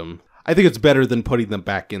random. I think it's better than putting them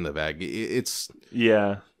back in the bag. It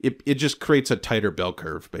just creates a tighter bell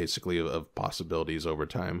curve, basically, of possibilities over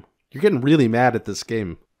time. You're getting really mad at this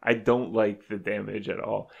game. I don't like the damage at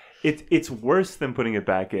all. It's worse than putting it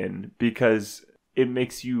back in, because it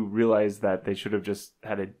makes you realize that they should have just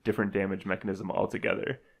had a different damage mechanism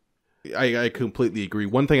altogether. I completely agree.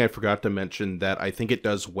 One thing I forgot to mention that I think it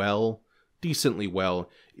does decently well,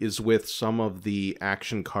 is with some of the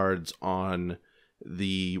action cards on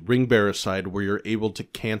the ring bearer side, where you're able to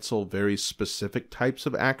cancel very specific types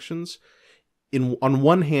of actions. On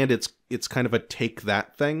one hand, it's kind of a take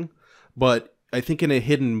that thing, but I think in a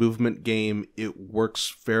hidden movement game, it works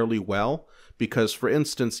fairly well, because, for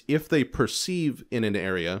instance, if they perceive in an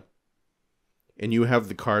area, and you have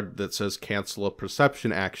the card that says cancel a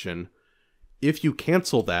perception action, if you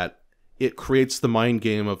cancel that, it creates the mind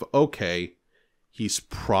game of, okay, he's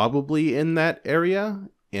probably in that area,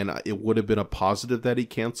 and it would have been a positive that he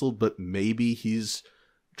canceled, but maybe he's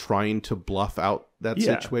trying to bluff out that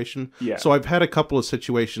situation. Yeah. So I've had a couple of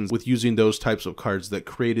situations with using those types of cards that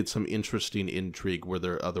created some interesting intrigue where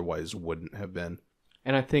there otherwise wouldn't have been.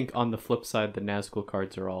 And I think on the flip side, the Nazgul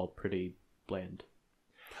cards are all pretty bland.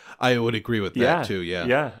 I would agree with that too, yeah.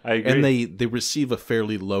 Yeah, I agree. And they receive a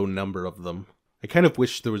fairly low number of them. I kind of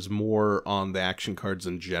wish there was more on the action cards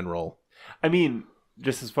in general. I mean,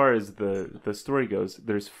 just as far as the story goes,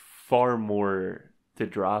 there's far more to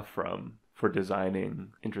draw from for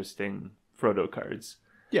designing interesting Frodo cards.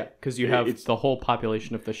 Yeah, because you have the whole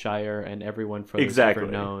population of the Shire and everyone Frodo's ever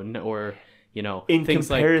known, or in things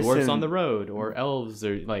like comparison, dwarves on the road or elves,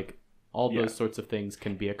 or like all those sorts of things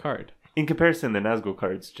can be a card. In comparison, the Nazgul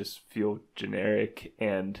cards just feel generic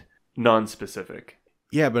and non-specific.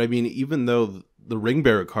 Yeah, but I mean, even though the ring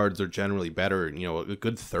bearer cards are generally better, a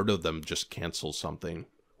good third of them just cancel something,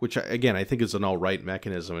 which, again, I think is an all-right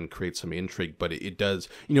mechanism and creates some intrigue, but it does,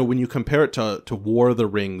 when you compare it to War of the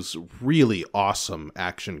Rings, really awesome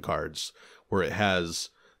action cards, where it has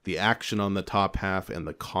the action on the top half and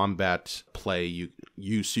the combat play you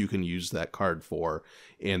can use that card for,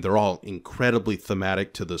 and they're all incredibly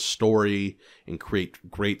thematic to the story and create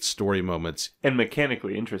great story moments. And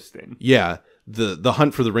mechanically interesting. Yeah, the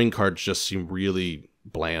Hunt for the Ring cards just seem really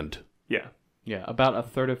bland. Yeah. Yeah, about a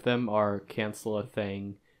third of them are cancel a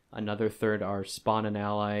thing, another third are spawn an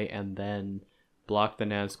ally and then block the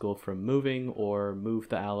Nazgul from moving or move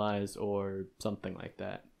the allies or something like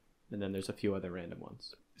that. And then there's a few other random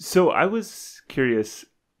ones. So I was curious,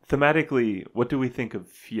 thematically, what do we think of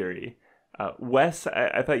Fury? Wes,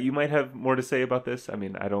 I thought you might have more to say about this. I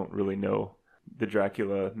mean, I don't really know the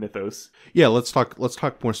Dracula mythos. Yeah, let's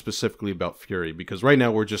talk more specifically about Fury, because right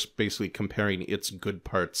now we're just basically comparing its good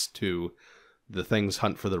parts to the things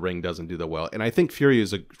Hunt for the Ring doesn't do that well. And I think Fury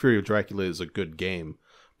of Dracula is a good game,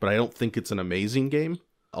 but I don't think it's an amazing game.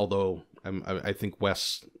 Although I think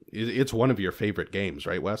Wes, it's one of your favorite games,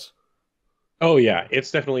 right, Wes? Oh yeah,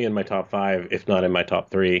 it's definitely in my top 5, if not in my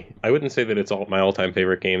top 3. I wouldn't say that it's my all-time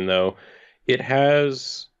favorite game though. It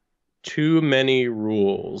has too many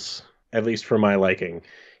rules, at least for my liking.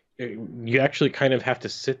 You actually kind of have to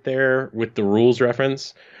sit there with the rules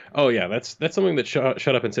reference. Oh yeah, that's something that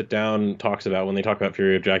Shut Up and Sit Down talks about when they talk about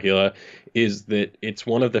Fury of Dracula, is that it's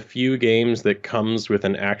one of the few games that comes with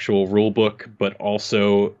an actual rule book, but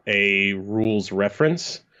also a rules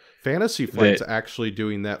reference. Fantasy Flight's actually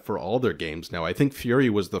doing that for all their games now. I think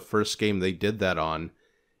Fury was the first game they did that on,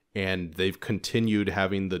 and they've continued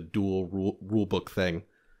having the dual rule book thing.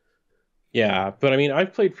 Yeah, but I mean,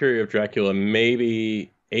 I've played Fury of Dracula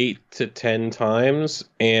maybe 8 to 10 times,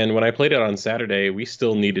 and when I played it on Saturday, we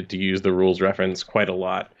still needed to use the rules reference quite a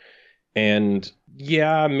lot. And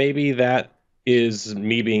yeah, maybe that is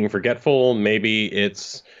me being forgetful, maybe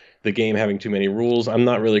it's the game having too many rules. I'm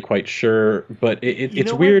not really quite sure, but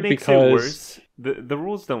it's weird because the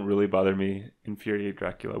rules don't really bother me in Fury of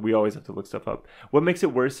Dracula. We always have to look stuff up. What makes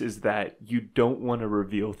it worse is that you don't want to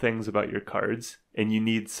reveal things about your cards, and you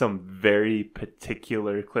need some very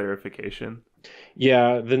particular clarification.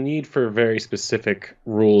 Yeah, the need for very specific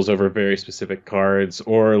rules over very specific cards,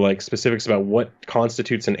 or like specifics about what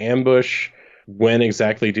constitutes an ambush, when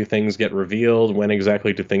exactly do things get revealed, when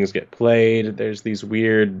exactly do things get played. There's these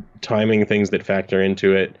weird timing things that factor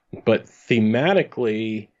into it. But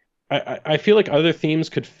thematically, I feel like other themes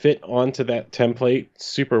could fit onto that template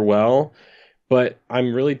super well, but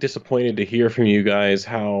I'm really disappointed to hear from you guys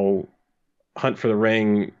how Hunt for the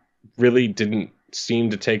Ring really didn't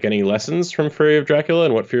seem to take any lessons from Fury of Dracula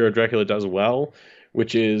and what Fury of Dracula does well,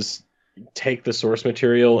 which is take the source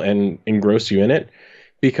material and engross you in it.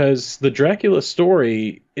 Because the Dracula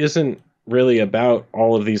story isn't really about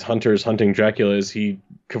all of these hunters hunting Dracula as he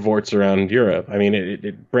cavorts around Europe. I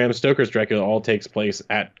mean, Bram Stoker's Dracula all takes place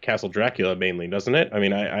at Castle Dracula mainly, doesn't it? I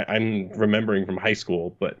mean, I'm remembering from high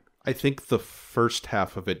school, but I think the first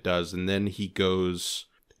half of it does, and then he goes,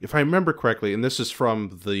 if I remember correctly, and this is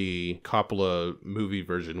from the Coppola movie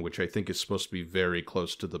version, which I think is supposed to be very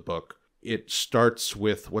close to the book. It starts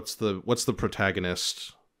with what's the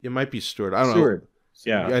protagonist? It might be Stuart. I don't know.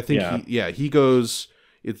 Yeah, I think he goes.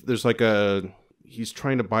 There's like he's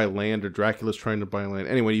trying to buy land, or Dracula's trying to buy land.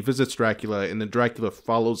 Anyway, he visits Dracula, and then Dracula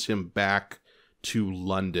follows him back to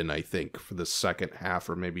London, I think, for the second half,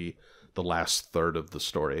 or maybe the last third of the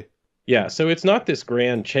story. Yeah, so it's not this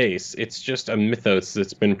grand chase. It's just a mythos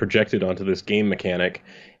that's been projected onto this game mechanic.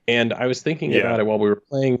 And I was thinking about it while we were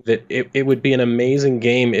playing, that it would be an amazing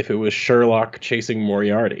game if it was Sherlock chasing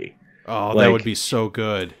Moriarty. Oh, that would be so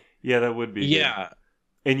good. Yeah, that would be good.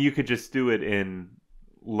 And you could just do it in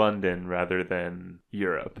London rather than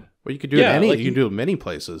Europe. Well, you could do it you can do it many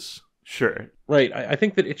places. Sure. Right. I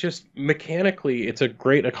think that it just mechanically, it's a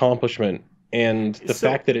great accomplishment. And the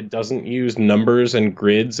fact that it doesn't use numbers and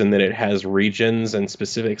grids, and that it has regions and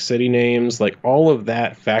specific city names, like all of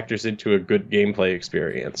that factors into a good gameplay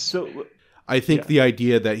experience. So I think the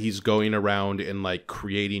idea that he's going around and like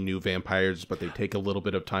creating new vampires, but they take a little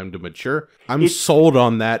bit of time to mature. I'm sold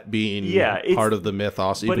on that being part of the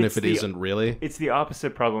mythos, even if it isn't really. It's the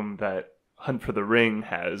opposite problem that Hunt for the Ring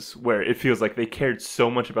has, where it feels like they cared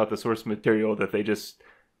so much about the source material that they just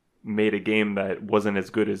made a game that wasn't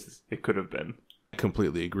as good as it could have been. I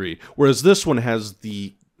completely agree. Whereas this one has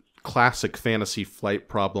the classic Fantasy Flight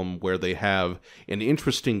problem where they have an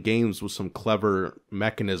interesting games with some clever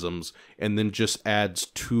mechanisms, and then just adds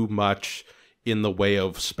too much in the way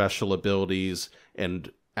of special abilities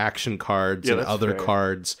and action cards and other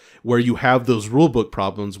cards, where you have those rulebook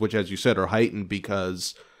problems, which, as you said, are heightened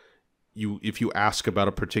because if you ask about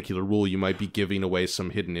a particular rule, you might be giving away some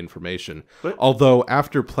hidden information. But, although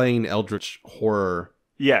after playing Eldritch Horror,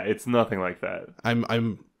 it's nothing like that.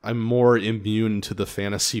 I'm more immune to the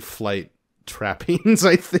Fantasy Flight trappings,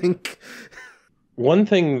 I think. One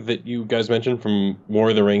thing that you guys mentioned from War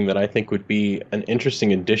of the Ring that I think would be an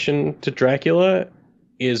interesting addition to Dracula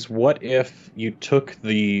is, what if you took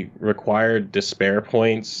the required despair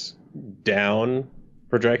points down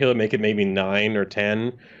for Dracula, make it maybe 9 or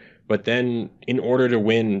 10, but then in order to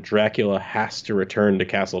win, Dracula has to return to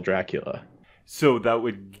Castle Dracula. So that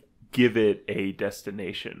would give it a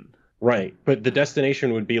destination. Right, but the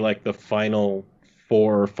destination would be like the final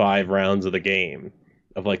 4 or 5 rounds of the game,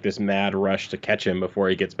 of like this mad rush to catch him before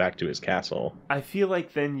he gets back to his castle. I feel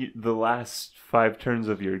like then the last 5 turns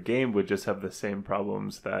of your game would just have the same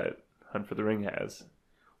problems that Hunt for the Ring has.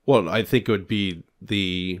 Well, I think it would be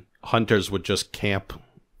the hunters would just camp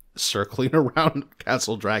circling around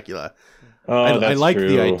Castle Dracula. Oh, I like true.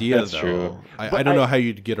 the idea, that's though. True. I don't know how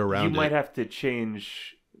you'd get around You it. might have to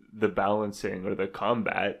change the balancing or the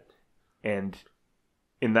combat, and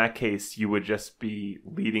in that case, you would just be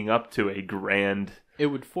leading up to a grand It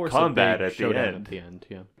would force combat a big at the showdown end. at the end.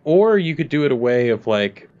 Yeah. Or you could do it a way of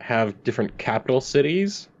like have different capital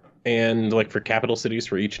cities, and like for capital cities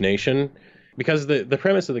for each nation. Because the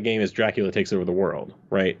premise of the game is Dracula takes over the world,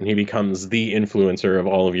 right? And he becomes the influencer of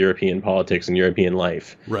all of European politics and European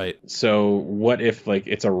life. Right. So what if like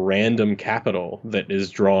it's a random capital that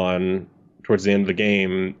is drawn towards the end of the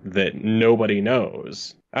game that nobody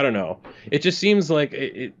knows? I don't know. It just seems like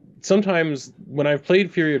it sometimes when I've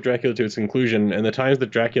played Fury of Dracula to its conclusion, and the times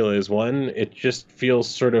that Dracula is won, it just feels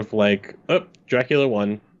sort of like, oh, Dracula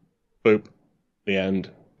won, boop, the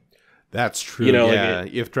end. That's true. You know, yeah,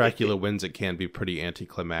 like if Dracula wins, it can be pretty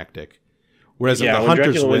anticlimactic. Whereas if Yeah, the when hunters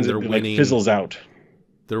Dracula win, wins, they're it like winning. fizzles out.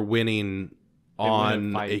 They're winning They win a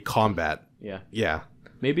on fight. a combat. Yeah. Yeah.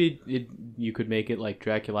 Maybe you could make it like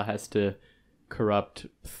Dracula has to corrupt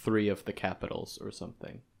 3 of the capitals or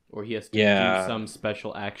something. Or he has to Yeah. do some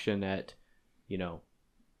special action at,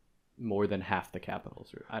 more than half the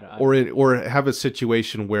capitals. Or have a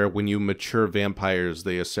situation where when you mature vampires,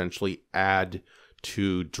 they essentially add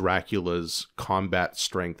to Dracula's combat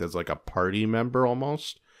strength as like a party member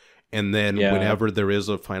almost. And then whenever there is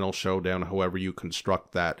a final showdown, however you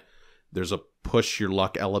construct that, there's a push your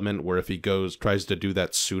luck element where if he tries to do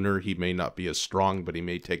that sooner, he may not be as strong, but he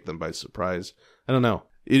may take them by surprise. I don't know.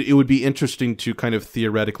 It would be interesting to kind of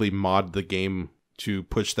theoretically mod the game to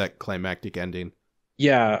push that climactic ending.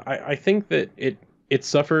 Yeah, I think that it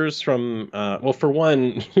suffers from, well, for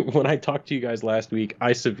one, when I talked to you guys last week,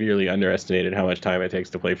 I severely underestimated how much time it takes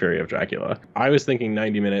to play Fury of Dracula. I was thinking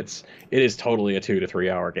 90 minutes. It is totally a 2 to 3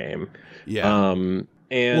 hour game. Yeah. And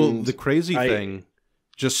well, the crazy thing,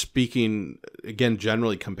 just speaking, again,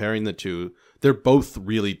 generally comparing the two, they're both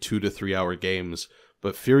really 2 to 3 hour games,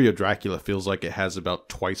 but Fury of Dracula feels like it has about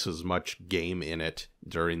twice as much game in it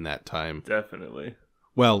during that time. Definitely.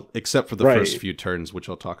 Well, except for the first few turns, which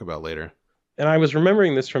I'll talk about later. And I was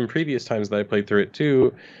remembering this from previous times that I played through it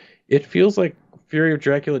too. It feels like Fury of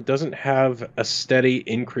Dracula doesn't have a steady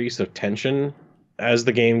increase of tension as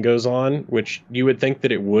the game goes on, which you would think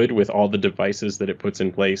that it would with all the devices that it puts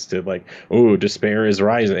in place to like, oh, despair is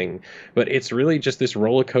rising. But it's really just this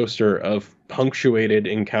roller coaster of punctuated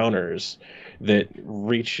encounters that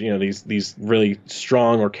reach, these really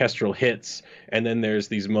strong orchestral hits, and then there's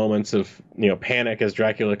these moments of, panic as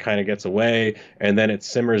Dracula kind of gets away, and then it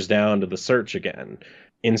simmers down to the search again,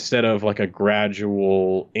 instead of like a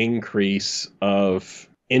gradual increase of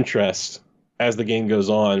interest as the game goes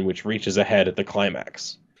on, which reaches ahead at the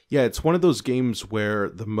climax. Yeah, it's one of those games where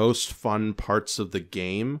the most fun parts of the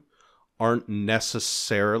game aren't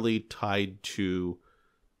necessarily tied to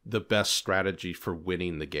the best strategy for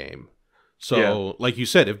winning the game. So, like you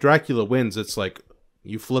said, if Dracula wins, it's like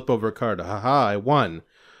you flip over a card, haha, I won.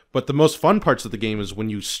 But the most fun parts of the game is when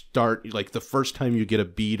you start, like the first time you get a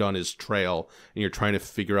bead on his trail and you're trying to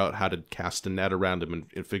figure out how to cast a net around him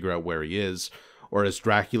and figure out where he is. Or as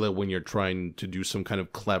Dracula when you're trying to do some kind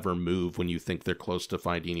of clever move when you think they're close to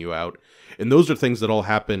finding you out. And those are things that all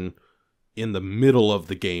happen in the middle of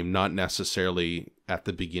the game, not necessarily at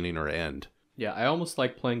the beginning or end. Yeah, I almost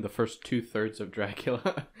like playing the first 2/3 of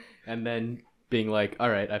Dracula and then being like, all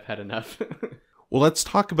right, I've had enough. Well, let's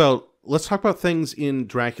talk about things in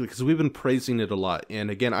Dracula, because we've been praising it a lot.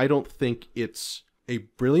 And again, I don't think it's a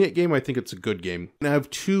brilliant game. I think it's a good game. And I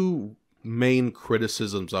have two main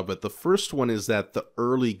criticisms of it. The first one is that the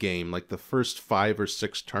early game, like the first 5 or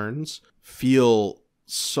 6 turns, feel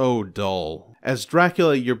so dull. As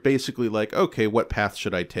Dracula, you're basically like, okay, what path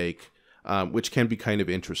should I take? Which can be kind of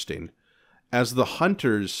interesting. As the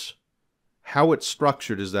hunters, how it's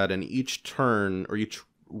structured is that in each turn or each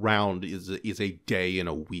round is a day and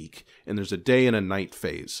a week, and there's a day and a night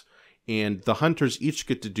phase, and the hunters each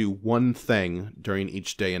get to do one thing during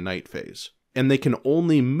each day and night phase, and they can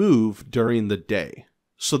only move during the day.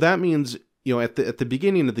 So that means, at the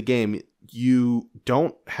beginning of the game, you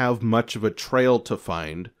don't have much of a trail to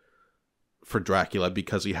find for Dracula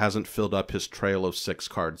because he hasn't filled up his trail of 6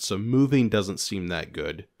 cards, so moving doesn't seem that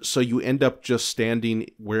good. So you end up just standing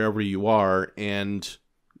wherever you are and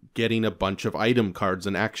getting a bunch of item cards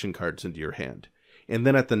and action cards into your hand. And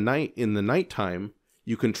then in the nighttime,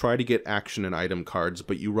 you can try to get action and item cards,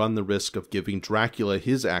 but you run the risk of giving Dracula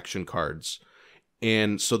his action cards.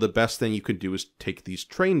 And so the best thing you can do is take these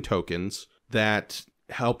train tokens that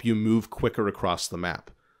help you move quicker across the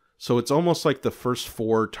map. So it's almost like the first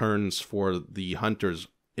 4 turns for the hunters,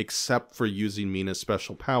 except for using Mina's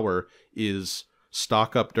special power, is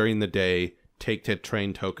stock up during the day, take that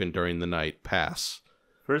train token during the night, pass.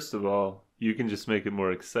 First of all, you can just make it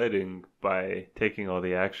more exciting by taking all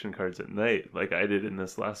the action cards at night, like I did in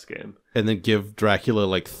this last game. And then give Dracula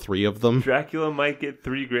like 3 of them. Dracula might get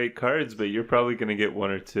 3 great cards, but you're probably going to get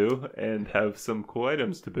 1 or 2 and have some cool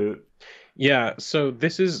items to boot. Yeah, so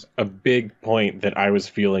this is a big point that I was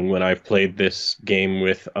feeling when I've played this game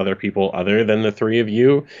with other people other than the 3 of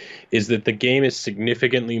you, is that the game is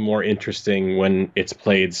significantly more interesting when it's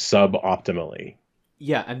played sub-optimally.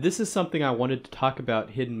 Yeah, and this is something I wanted to talk about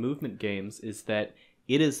hidden movement games, is that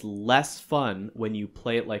it is less fun when you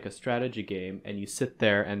play it like a strategy game and you sit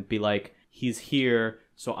there and be like, he's here,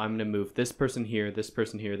 so I'm going to move this person here, this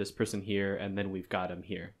person here, this person here, and then we've got him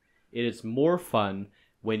here. It is more fun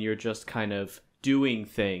when you're just kind of doing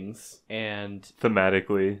things and...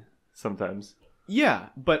 Thematically, sometimes. Yeah,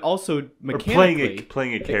 but also mechanically. Or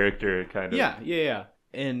playing a character, kind of. Yeah.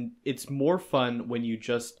 And it's more fun when you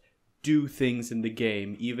just do things in the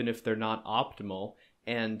game, even if they're not optimal,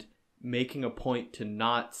 and making a point to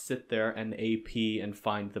not sit there and AP and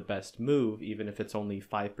find the best move, even if it's only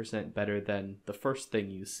 5% better than the first thing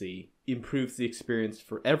you see, improves the experience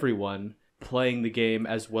for everyone playing the game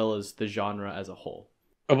as well as the genre as a whole.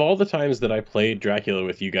 Of all the times that I played Dracula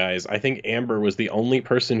with you guys, I think Amber was the only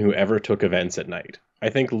person who ever took events at night. I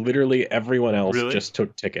think literally everyone else just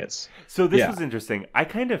took tickets. So this was interesting. I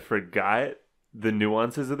kind of forgot the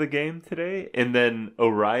nuances of the game today, and then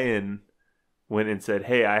Orion went and said,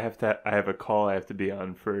 hey, I have a call I have to be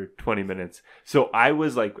on for 20 minutes. So I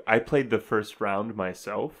was like, I played the first round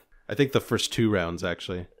myself. I think the first 2 rounds,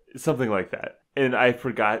 actually. Something like that. And I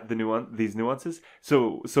forgot these nuances.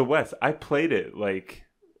 So Wes, I played it like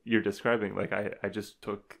you're describing. Like I just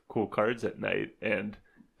took cool cards at night and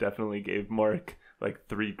definitely gave Marc like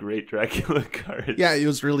 3 great Dracula cards. Yeah, it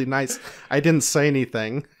was really nice. I didn't say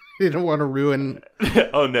anything. I didn't want to ruin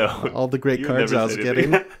oh no all the great cards I was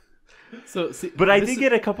getting. But I did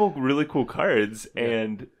get a couple really cool cards,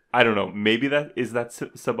 and I don't know, maybe that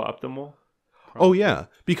suboptimal? Oh yeah,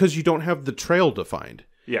 because you don't have the trail defined.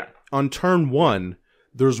 Yeah. On turn 1,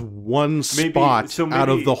 there's one spot out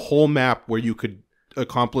of the whole map where you could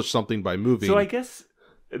accomplish something by moving. So I guess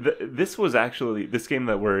this game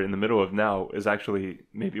that we're in the middle of now is actually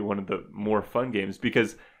maybe one of the more fun games,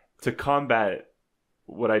 because to combat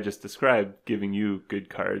what I just described, giving you good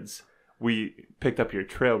cards, we picked up your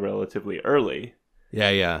trail relatively early.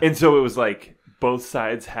 Yeah. And so it was like both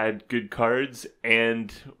sides had good cards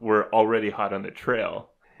and were already hot on the trail,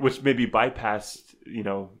 which maybe bypassed,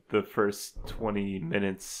 the first 20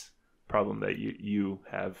 minutes problem that you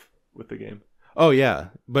have with the game. Oh, yeah.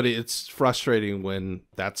 But it's frustrating when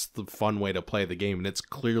that's the fun way to play the game, and it's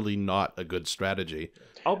clearly not a good strategy.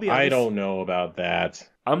 I'll be honest. I don't know about that.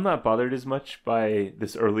 I'm not bothered as much by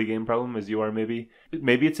this early game problem as you are, maybe.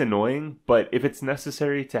 Maybe it's annoying, but if it's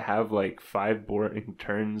necessary to have like 5 boring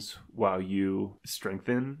turns while you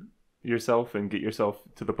strengthen yourself and get yourself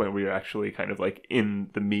to the point where you're actually kind of like in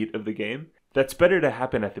the meat of the game, that's better to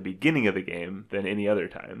happen at the beginning of the game than any other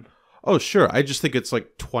time. Oh, sure. I just think it's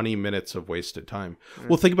like 20 minutes of wasted time.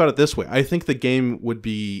 Well, think about it this way. I think the game would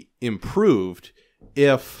be improved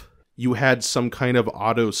if you had some kind of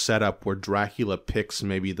auto setup where Dracula picks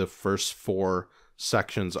maybe the first 4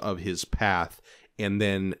 sections of his path, and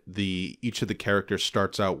then each of the characters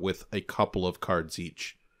starts out with a couple of cards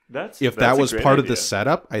each. If that was part of the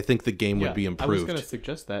setup, I think the game would be improved. I was going to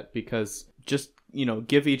suggest that, because just,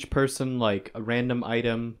 give each person like a random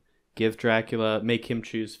item, give Dracula, make him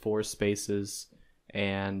choose 4 spaces,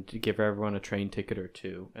 and give everyone a train ticket or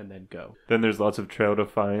 2, and then go. Then there's lots of trail to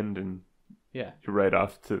find, and you're right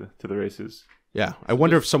off to the races. Yeah, I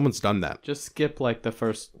wonder if someone's done that. Just skip like the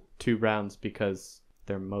first 2 rounds because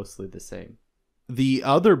they're mostly the same. The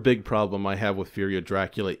other big problem I have with Fury of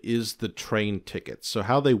Dracula is the train tickets. So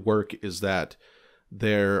how they work is that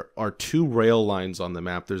there are 2 rail lines on the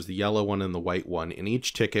map. There's the yellow one and the white one, and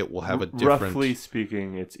each ticket will have a different... Roughly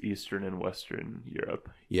speaking, it's Eastern and Western Europe.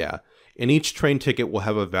 Yeah, and each train ticket will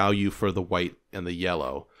have a value for the white and the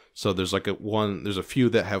yellow. So there's there's a few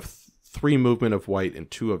that have 3 movement of white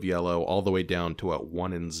and 2 of yellow, all the way down to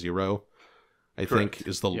 1 and 0. I think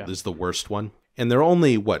is the worst one. And they're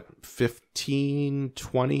only, 15,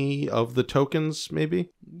 20 of the tokens, maybe?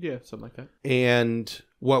 Yeah, something like that. And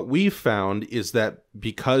what we've found is that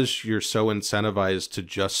because you're so incentivized to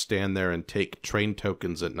just stand there and take train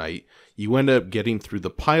tokens at night, you end up getting through the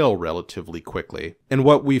pile relatively quickly. And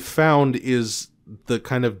what we've found is the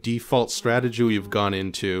kind of default strategy we've gone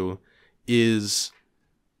into is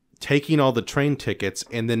taking all the train tickets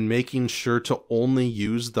and then making sure to only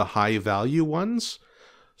use the high value ones.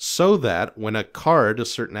 so that when a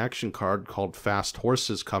certain action card called Fast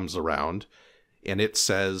Horses comes around, and it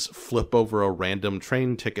says flip over a random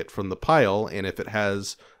train ticket from the pile, and if it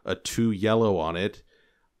has a 2 yellow on it,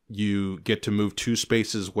 you get to move 2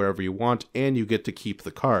 spaces wherever you want, and you get to keep the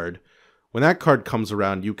card. When that card comes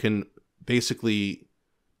around, you can basically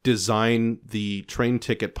design the train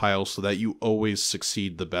ticket pile so that you always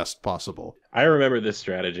succeed the best possible. I remember this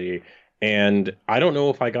strategy, and I don't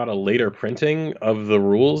know if I got a later printing of the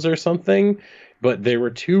rules or something, but there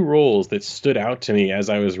were 2 rules that stood out to me as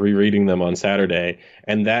I was rereading them on Saturday,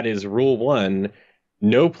 and that is rule 1,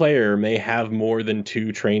 no player may have more than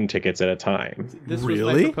 2 train tickets at a time. This was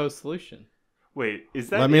Really? my proposed solution. Wait, is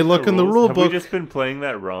that? Let me look in the rules? rule Have book. we just been playing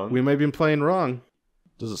that wrong? We may have been playing wrong.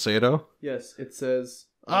 Does it say it, oh? Yes, it says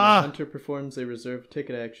when Ah! a hunter performs a reserved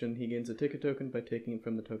ticket action, he gains a ticket token by taking it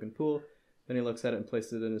from the token pool. Then he looks at it and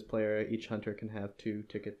places it in his play area. Each hunter can have 2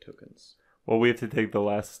 ticket tokens. Well, we have to take the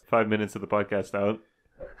last 5 minutes of the podcast out.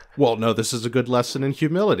 Well, no, this is a good lesson in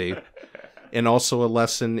humility. And also a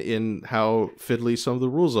lesson in how fiddly some of the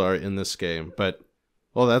rules are in this game. But,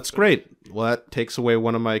 well, that's great. Well, that takes away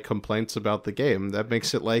one of my complaints about the game. That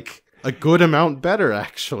makes it, like, a good amount better,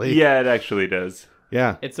 actually. Yeah, it actually does.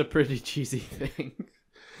 Yeah. It's a pretty cheesy thing.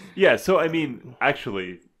 Yeah, so I mean,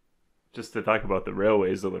 actually, just to talk about the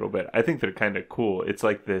railways a little bit, I think they're kind of cool. It's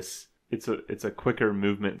like this. It's a quicker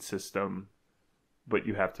movement system, but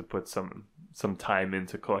you have to put some time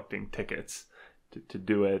into collecting tickets to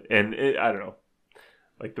do it. And I don't know,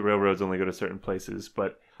 like the railroads only go to certain places,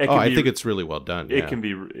 but I think it's really well done. It Yeah. can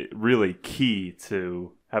be really key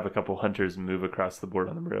to have a couple hunters move across the board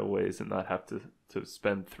on the railways and not have to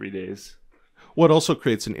spend 3 days. Well, it also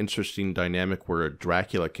creates an interesting dynamic where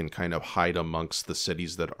Dracula can kind of hide amongst the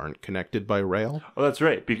cities that aren't connected by rail. Oh, that's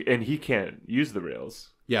right. And he can't use the rails.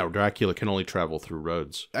 Yeah, Dracula can only travel through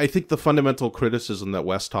roads. I think the fundamental criticism that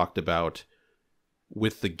Wes talked about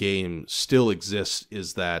with the game still exists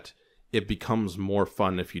is that it becomes more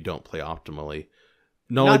fun if you don't play optimally.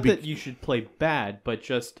 Not that you should play bad, but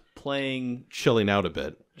just playing... chilling out a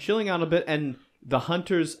bit. Chilling out a bit, and the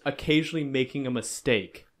hunters occasionally making a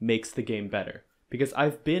mistake makes the game better. Because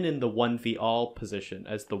I've been in the 1v all position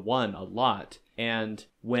as the 1 a lot, and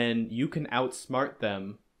when you can outsmart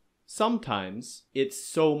them, sometimes it's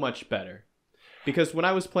so much better. Because when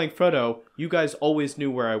I was playing Frodo, you guys always knew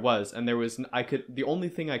where I was, and the only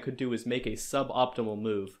thing I could do was make a suboptimal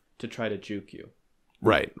move to try to juke you.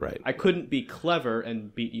 Right. I couldn't be clever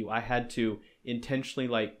and beat you. I had to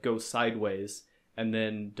intentionally go sideways and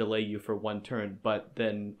then delay you for 1 turn, but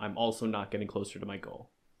then I'm also not getting closer to my goal.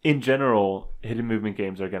 In general, hidden movement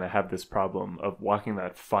games are going to have this problem of walking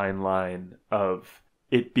that fine line of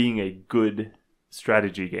it being a good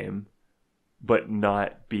strategy game, but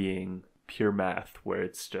not being pure math, where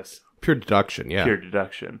it's just pure deduction. Yeah, pure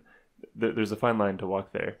deduction. There's a fine line to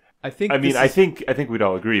walk there. I think we'd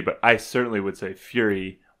all agree, but I certainly would say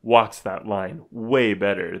Fury walks that line way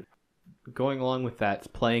better. Going along with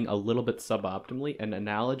that, playing a little bit suboptimally, an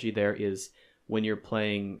analogy there is when you're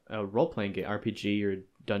playing a role-playing game, RPG or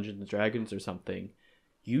Dungeons and Dragons or something,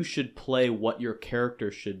 you should play what your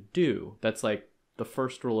character should do. That's like the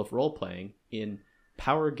first rule of role-playing. In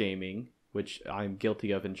power gaming, which I'm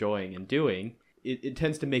guilty of enjoying and doing, it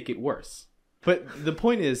tends to make it worse. But the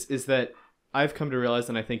point is that I've come to realize,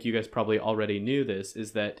 and I think you guys probably already knew this,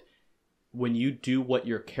 is that when you do what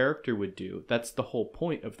your character would do, that's the whole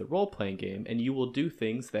point of the role-playing game, and you will do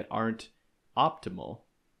things that aren't optimal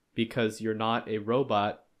because you're not a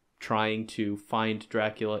robot trying to find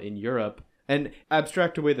Dracula in Europe. And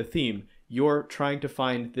abstract away the theme, you're trying to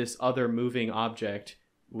find this other moving object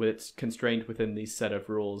that's constrained within these set of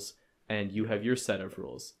rules, and you have your set of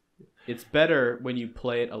rules. It's better when you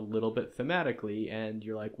play it a little bit thematically, and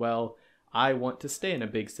you're like, well, I want to stay in a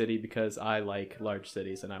big city because I like large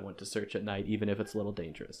cities and I want to search at night, even if it's a little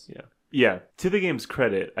dangerous. Yeah. To the game's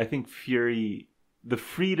credit, I think Fury, the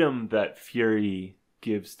freedom that Fury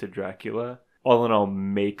gives to Dracula, all in all,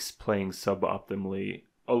 makes playing suboptimally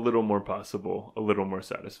a little more possible, a little more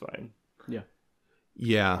satisfying.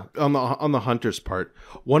 Yeah. On the hunter's part,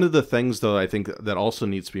 one of the things, though, I think that also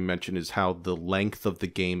needs to be mentioned is how the length of the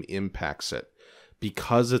game impacts it.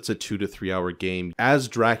 Because it's a 2 to 3 hour game, as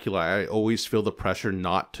Dracula, I always feel the pressure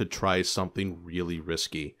not to try something really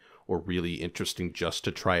risky or really interesting just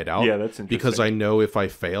to try it out. Yeah, that's interesting. Because I know if I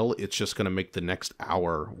fail, it's just going to make the next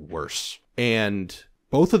hour worse. And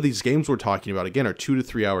both of these games we're talking about, again, are 2 to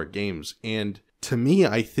 3 hour games. And to me,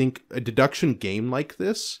 I think a deduction game like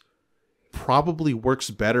this probably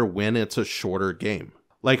works better when it's a shorter game.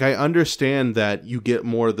 Like, I understand that you get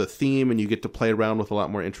more of the theme and you get to play around with a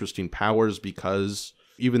lot more interesting powers because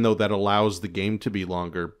even though that allows the game to be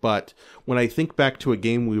longer. But when I think back to a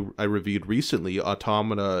game I reviewed recently,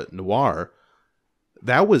 Automata Noir,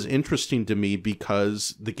 that was interesting to me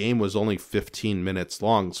because the game was only 15 minutes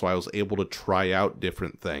long, so I was able to try out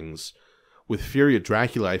different things. With Fury of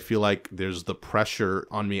Dracula, I feel like there's the pressure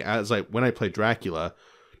on me when I play Dracula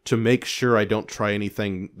to make sure I don't try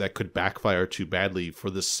anything that could backfire too badly for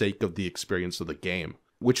the sake of the experience of the game,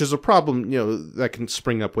 which is a problem, that can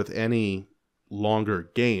spring up with any longer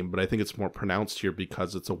game, but I think it's more pronounced here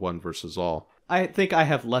because it's a one versus all. I think I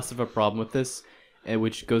have less of a problem with this,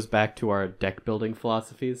 which goes back to our deck building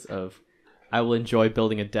philosophies of I will enjoy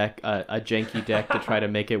building a janky deck to try to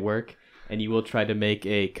make it work, and you will try to make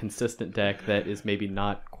a consistent deck that is maybe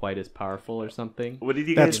not quite as powerful or something. What did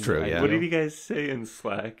you That's guys, true, yeah. What did you guys say in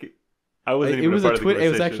Slack? I wasn't It even was a part of the Twitter. It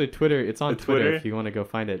was conversation. actually Twitter. It's on Twitter Twitter? if you want to go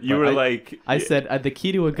find it. You But were like... I said the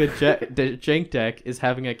key to a good jank deck is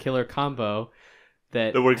having a killer combo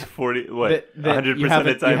that works 40, that 100% you have,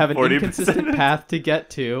 of the time, you have an 40%. inconsistent path to get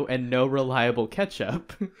to and no reliable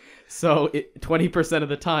catch-up. So 20% of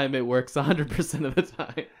the time it works 100% of the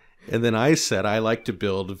time. And then I said I like to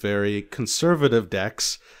build very conservative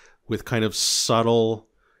decks with kind of subtle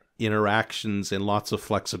interactions and lots of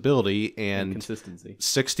flexibility, and consistency.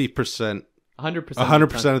 60%,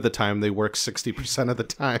 100% of the time they work 60% of the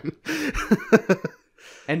time.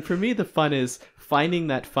 And for me, the fun is finding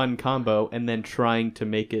that fun combo and then trying to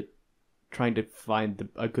find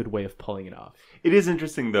a good way of pulling it off. It is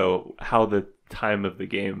interesting, though, how the time of the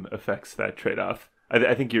game affects that trade-off.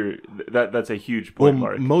 I think that's a huge point,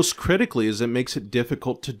 Mark. Most critically is it makes it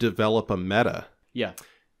difficult to develop a meta. Yeah,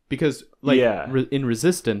 because in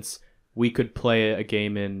Resistance, we could play a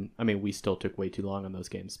game in... I mean, we still took way too long on those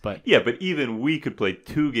games, but... Yeah, but even we could play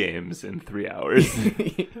 2 games in 3 hours.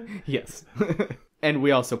 Yes. And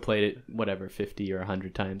we also played it, 50 or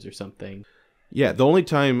 100 times or something. Yeah, the only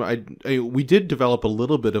time we did develop a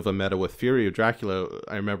little bit of a meta with Fury of Dracula.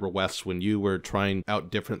 I remember, Wes, when you were trying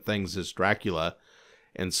out different things as Dracula,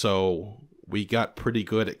 and so we got pretty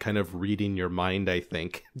good at kind of reading your mind, I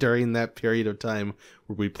think, during that period of time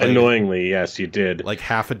where we played. Annoyingly, yes, you did. Like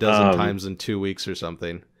half a dozen times in 2 weeks or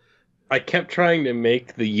something. I kept trying to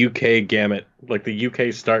make the UK gamut, like the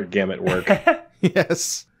UK start gamut work.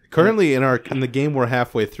 Yes. Currently, in the game we're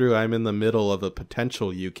halfway through, I'm in the middle of a potential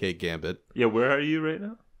UK gambit. Yeah, where are you right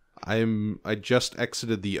now? I just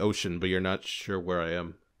exited the ocean, but you're not sure where I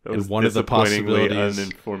am. That was and one of the disappointingly possibilities.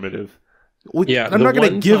 uninformative. Well, Yeah, I'm not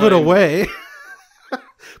going to give it time- away.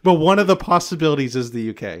 But one of the possibilities is the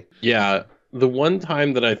UK. Yeah, the one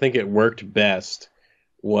time that I think it worked best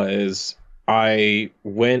was I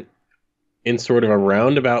went in sort of a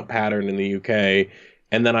roundabout pattern in the UK,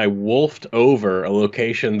 and then I wolfed over a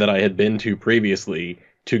location that I had been to previously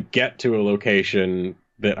to get to a location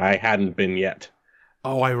that I hadn't been yet.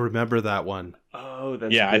 Oh, I remember that one. Oh,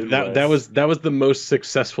 that's Yeah, good, that Wes. was the most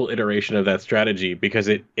successful iteration of that strategy, because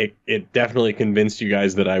it definitely convinced you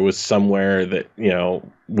guys that I was somewhere that,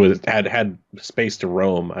 had space to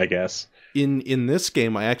roam, I guess. In this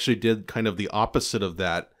game, I actually did kind of the opposite of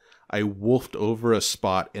that. I wolfed over a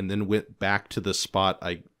spot and then went back to the spot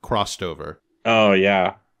I crossed over, Oh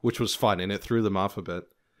yeah. which was fun, and it threw them off a bit.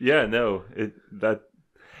 Yeah, no,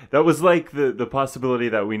 that was like the possibility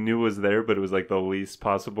that we knew was there, but it was like the least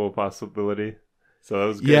possible possibility. So that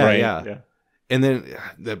was good. Yeah, right? yeah. And then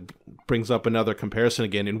that brings up another comparison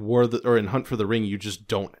again. In in Hunt for the Ring, you just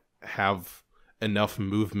don't have enough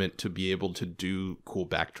movement to be able to do cool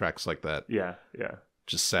backtracks like that. Yeah, yeah.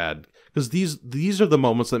 Just sad, because these are the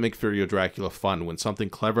moments that make Fury of Dracula fun, when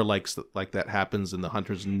something clever like that happens and the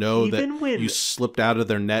hunters know Even that when- you slipped out of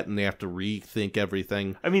their net and they have to rethink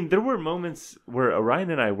everything. I mean, there were moments where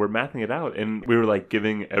Orion and I were mathing it out, and we were like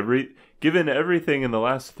given everything in the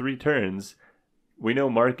last 3 turns. We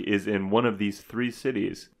know Mark is in one of these 3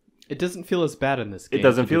 cities. It doesn't feel as bad in this game. It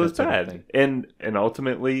doesn't to do feel that as sort of bad, thing. and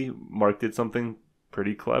ultimately Mark did something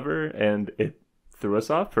pretty clever, and it threw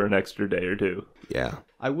us off for an extra day or 2. Yeah.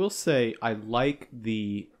 I will say I like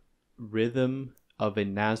the rhythm of a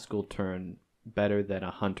Nazgul turn better than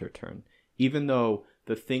a Hunter turn. Even though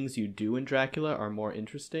the things you do in Dracula are more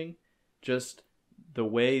interesting, just the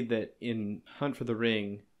way that in Hunt for the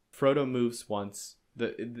Ring, Frodo moves once.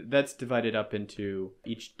 That's divided up into,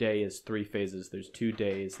 each day is 3 phases. There's 2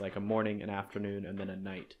 days, like a morning, an afternoon, and then a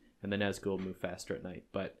night. And the Nazgul move faster at night.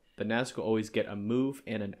 But the Nazgul always get a move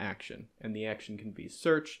and an action. And the action can be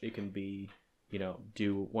search, it can be,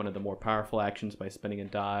 do one of the more powerful actions by spending a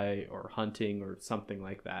die, or hunting, or something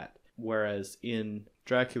like that. Whereas in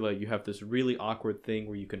Dracula, you have this really awkward thing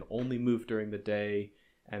where you can only move during the day,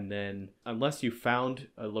 and then unless you found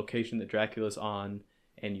a location that Dracula's on,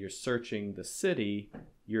 and you're searching the city,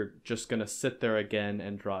 you're just going to sit there again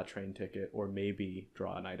and draw a train ticket, or maybe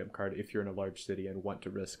draw an item card if you're in a large city and want to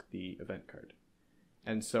risk the event card.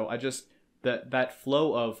 And so I just, that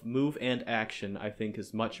flow of move and action, I think,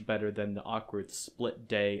 is much better than the awkward split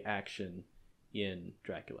day action in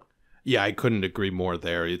Dracula. Yeah, I couldn't agree more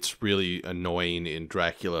there. It's really annoying in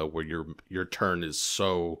Dracula where your turn is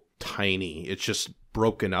so tiny. It's just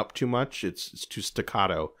broken up too much. It's too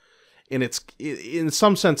staccato. And it's, in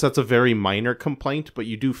some sense, that's a very minor complaint, but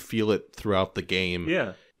you do feel it throughout the game.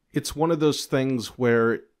 Yeah. It's one of those things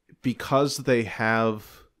where, because they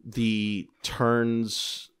have the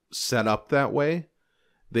turns set up that way,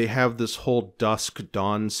 they have this whole dusk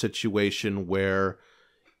dawn situation where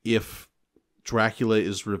if Dracula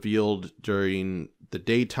is revealed during the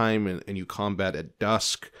daytime and you combat at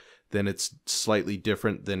dusk, then it's slightly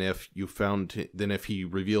different than if he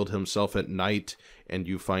revealed himself at night and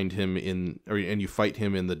you find him and you fight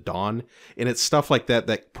him in the dawn. And it's stuff like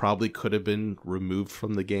that probably could have been removed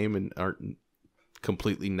from the game and aren't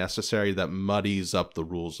completely necessary. That muddies up the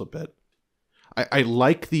rules a bit. I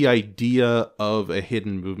like the idea of a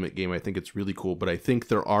hidden movement game. I think it's really cool, but I think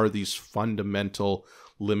there are these fundamental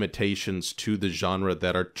limitations to the genre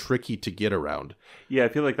that are tricky to get around. Yeah, I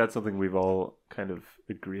feel like that's something we've all kind of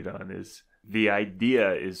agreed on, is the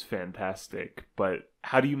idea is fantastic, but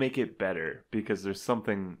how do you make it better? Because there's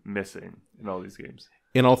something missing in all these games.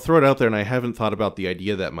 And I'll throw it out there, and I haven't thought about the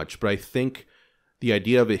idea that much, but I think the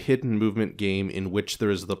idea of a hidden movement game in which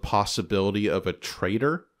there is the possibility of a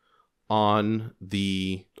traitor on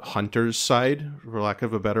the hunter's side, for lack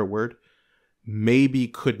of a better word, maybe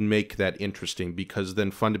could make that interesting, because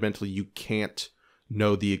then fundamentally you can't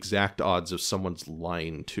know the exact odds if someone's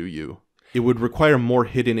lying to you. It would require more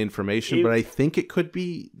hidden information, but I think it could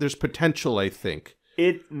be, there's potential, I think.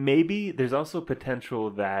 There's also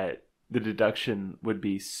potential that the deduction would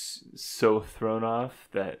be so thrown off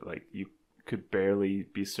that like you could barely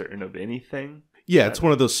be certain of anything. Yeah, it's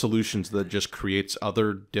one of those solutions that just creates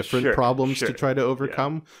other different problems to try to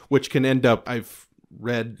overcome, which can end up, I've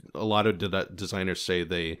read a lot of designers say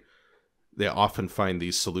they often find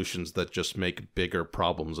these solutions that just make bigger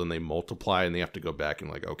problems and they multiply, and they have to go back and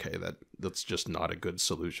like, okay, that's just not a good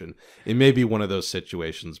solution. It may be one of those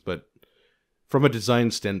situations, but from a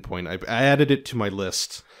design standpoint, I added it to my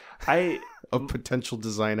list of potential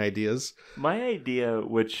design ideas. My idea,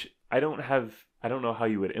 which I don't know how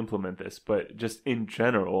you would implement this, but just in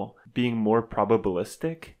general, being more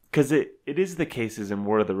probabilistic. Because it is the cases in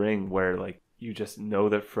War of the Ring where like you just know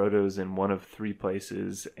that Frodo's in one of 3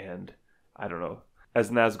 places, and I don't know.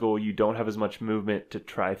 As Nazgul, you don't have as much movement to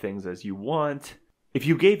try things as you want. If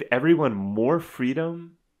you gave everyone more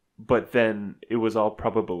freedom, but then it was all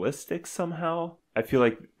probabilistic somehow, I feel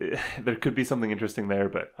like there could be something interesting there,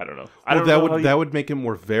 but I don't know. That would make it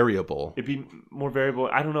more variable. It'd be more variable.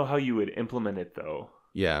 I don't know how you would implement it, though.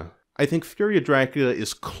 Yeah. I think Fury of Dracula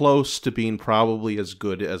is close to being probably as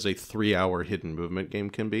good as a 3-hour hidden movement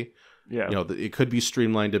game can be. Yeah. You know, it could be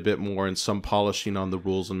streamlined a bit more and some polishing on the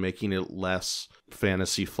rules and making it less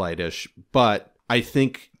Fantasy Flight-ish. But I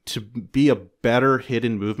think to be a better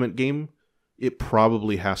hidden movement game, it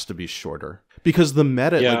probably has to be shorter. Because the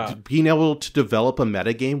meta, like, being able to develop a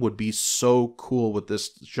meta game would be so cool with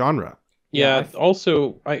this genre. Yeah,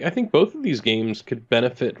 also, I think both of these games could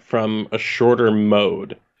benefit from a shorter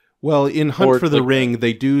mode. Well, in Hunt for the Ring,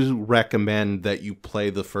 they do recommend that you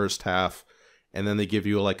play the first half, and then they give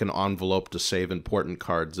you like an envelope to save important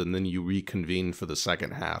cards, and then you reconvene for the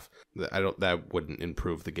second half. That wouldn't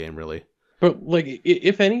improve the game, really. But, like,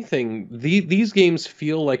 if anything, these games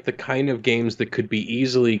feel like the kind of games that could be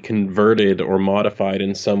easily converted or modified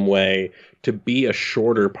in some way to be a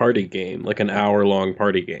shorter party game, like an hour-long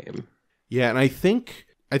party game. Yeah, and I think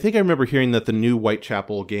I remember hearing that the new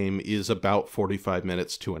Whitechapel game is about 45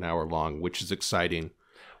 minutes to an hour long, which is exciting.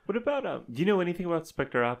 What about, do you know anything about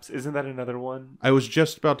Spectre Ops? Isn't that another one? I was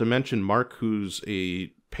just about to mention Marc, who's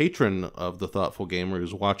a patron of The Thoughtful Gamer,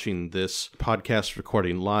 who's watching this podcast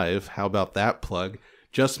recording live. How about that plug?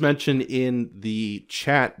 Just mentioned in the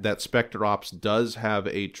chat that Spectre Ops does have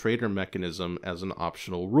a traitor mechanism as an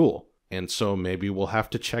optional rule. And so maybe we'll have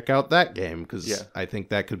to check out that game, because I think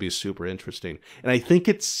that could be super interesting. And I think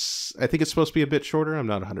it's supposed to be a bit shorter. I'm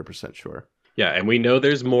not 100% sure. Yeah, and we know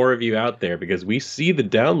there's more of you out there because we see the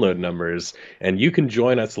download numbers, and you can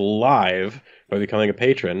join us live by becoming a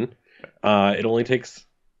patron. It only takes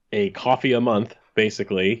a coffee a month,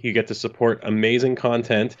 basically. You get to support amazing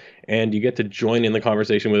content, and you get to join in the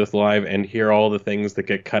conversation with us live and hear all the things that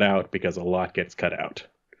get cut out, because a lot gets cut out.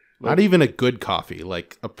 Not even a good coffee,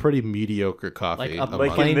 like a pretty mediocre coffee. Like a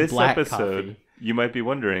plain in this black episode. coffee. You might be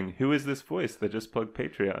wondering, who is this voice that just plugged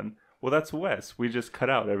Patreon? Well, that's Wes. We just cut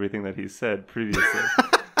out everything that he said previously.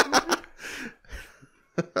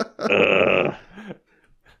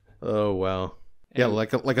 Oh, wow. Yeah,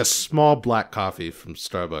 like a small black coffee from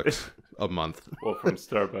Starbucks a month. Well, from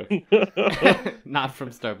Starbucks. Not from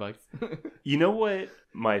Starbucks. You know what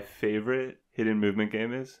my favorite hidden movement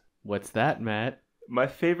game is? What's that, Matt? My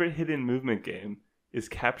favorite hidden movement game is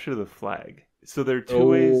Capture the Flag. So there are two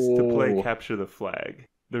ways to play Capture the Flag.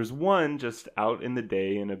 There's one just out in the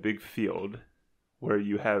day in a big field where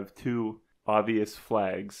you have two obvious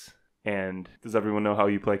flags. And does everyone know how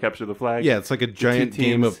you play Capture the Flag? Yeah, it's like a giant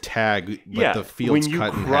game of tag, but the field's cut in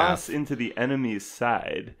half. When you cross into the enemy's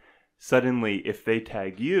side, suddenly if they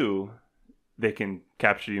tag you, they can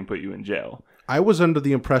capture you and put you in jail. I was under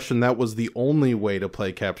the impression that was the only way to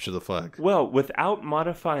play Capture the Flag. Well, without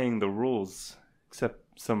modifying the rules, except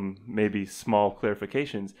some maybe small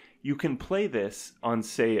clarifications, you can play this on,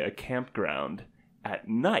 say, a campground at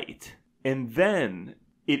night. And then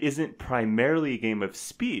it isn't primarily a game of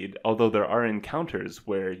speed, although there are encounters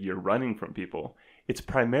where you're running from people. It's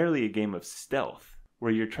primarily a game of stealth,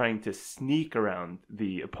 where you're trying to sneak around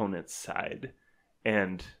the opponent's side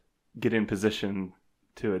and get in position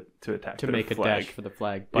to attack To their make flag. a dash for the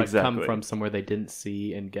flag, but Exactly. come from somewhere they didn't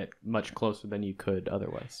see and get much closer than you could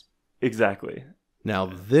otherwise. Exactly. Now,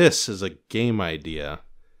 this is a game idea.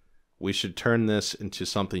 We should turn this into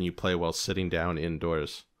something you play while sitting down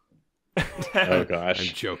indoors. Oh I'm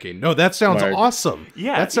gosh. joking. No, that sounds Mark. awesome.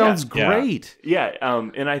 Yeah, that sounds yeah. great. Yeah,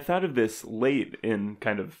 and I thought of this late in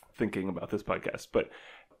kind of thinking about this podcast, but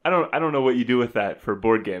I don't know what you do with that for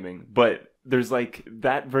board gaming, but there's like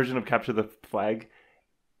that version of Capture the Flag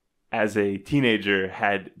as a teenager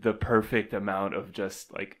had the perfect amount of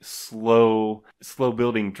just like slow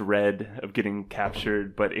building dread of getting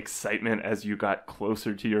captured, but excitement as you got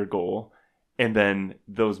closer to your goal. And then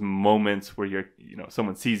those moments where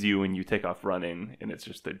someone sees you and you take off running and it's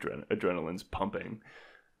just adrenaline's pumping.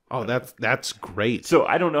 Oh, that's great. So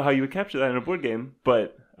I don't know how you would capture that in a board game,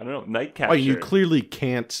 but I don't know, night capture. Oh, you clearly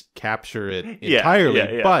can't capture it Yeah, entirely,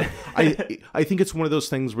 yeah. but I think it's one of those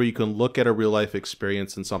things where you can look at a real life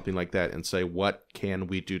experience and something like that and say, what can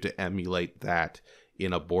we do to emulate that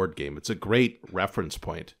in a board game? It's a great reference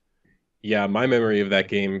point. Yeah, my memory of that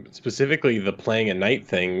game, specifically the playing at night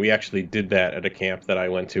thing, we actually did that at a camp that I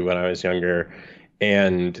went to when I was younger.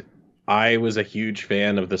 And I was a huge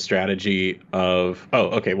fan of the strategy of... Oh,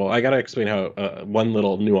 okay, well, I got to explain how one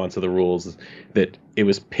little nuance of the rules is that it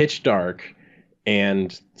was pitch dark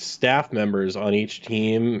and staff members on each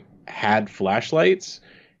team had flashlights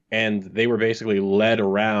and they were basically led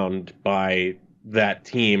around by that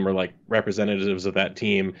team or like representatives of that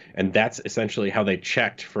team. And that's essentially how they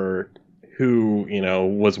checked for who,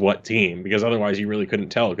 was what team, because otherwise you really couldn't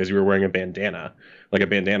tell because you were wearing a bandana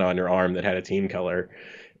on your arm that had a team color.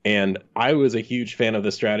 And I was a huge fan of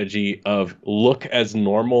the strategy of look as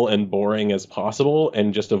normal and boring as possible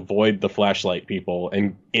and just avoid the flashlight people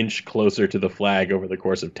and inch closer to the flag over the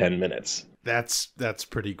course of 10 minutes. That's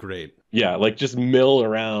pretty great. Yeah, like just mill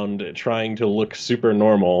around trying to look super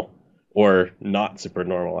normal or not super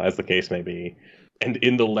normal, as the case may be. And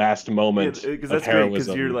in the last moment of heroism... Because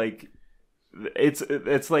you're like...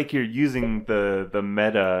 It's like you're using the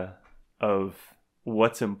meta of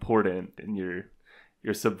what's important and you're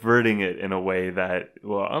subverting it in a way that,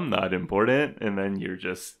 well, I'm not important, and then you're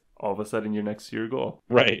just all of a sudden you're next to your goal.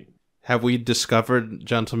 Right. Have we discovered,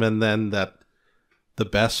 gentlemen, then that the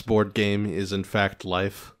best board game is in fact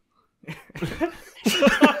life?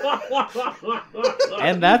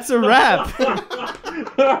 And that's a wrap.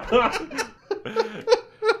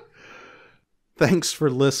 Thanks for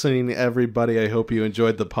listening, everybody. I hope you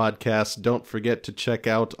enjoyed the podcast. Don't forget to check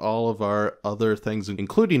out all of our other things,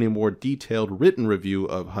 including a more detailed written review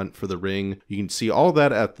of Hunt for the Ring. You can see all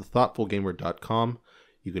that at thethoughtfulgamer.com.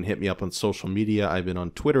 You can hit me up on social media. I've been on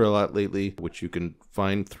Twitter a lot lately, which you can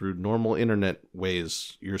find through normal internet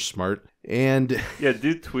ways. You're smart. And yeah,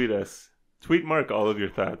 do tweet us. Tweet Mark all of your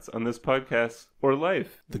thoughts on this podcast or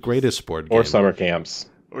life. The greatest board game. Or summer camps.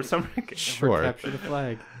 Or summer camps. Sure. Or Capture the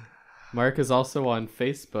Flag. Mark is also on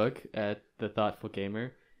Facebook at The Thoughtful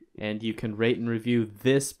Gamer, and you can rate and review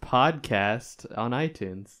this podcast on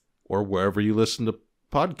iTunes. Or wherever you listen to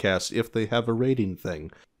podcasts if they have a rating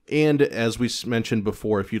thing. And as we mentioned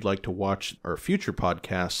before, if you'd like to watch our future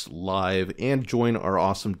podcasts live and join our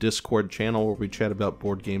awesome Discord channel where we chat about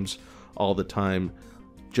board games all the time,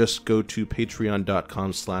 just go to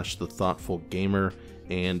patreon.com/thethoughtfulgamer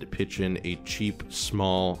and pitch in a cheap,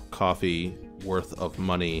 small coffee worth of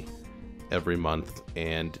money every month,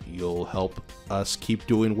 and you'll help us keep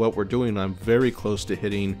doing what we're doing. I'm very close to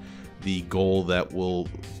hitting the goal that will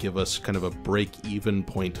give us kind of a break-even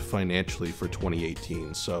point financially for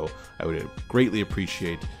 2018. So I would greatly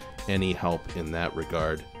appreciate any help in that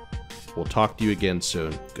regard. We'll talk to you again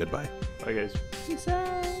soon. Goodbye. Bye, guys. Peace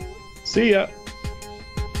out. See ya.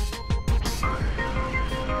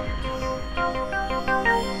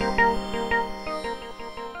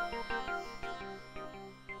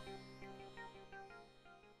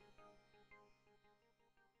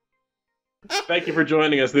 Thank you for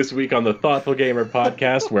joining us this week on the Thoughtful Gamer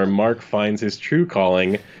podcast, where Mark finds his true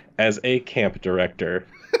calling as a camp director.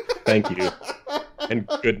 Thank you, and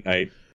good night.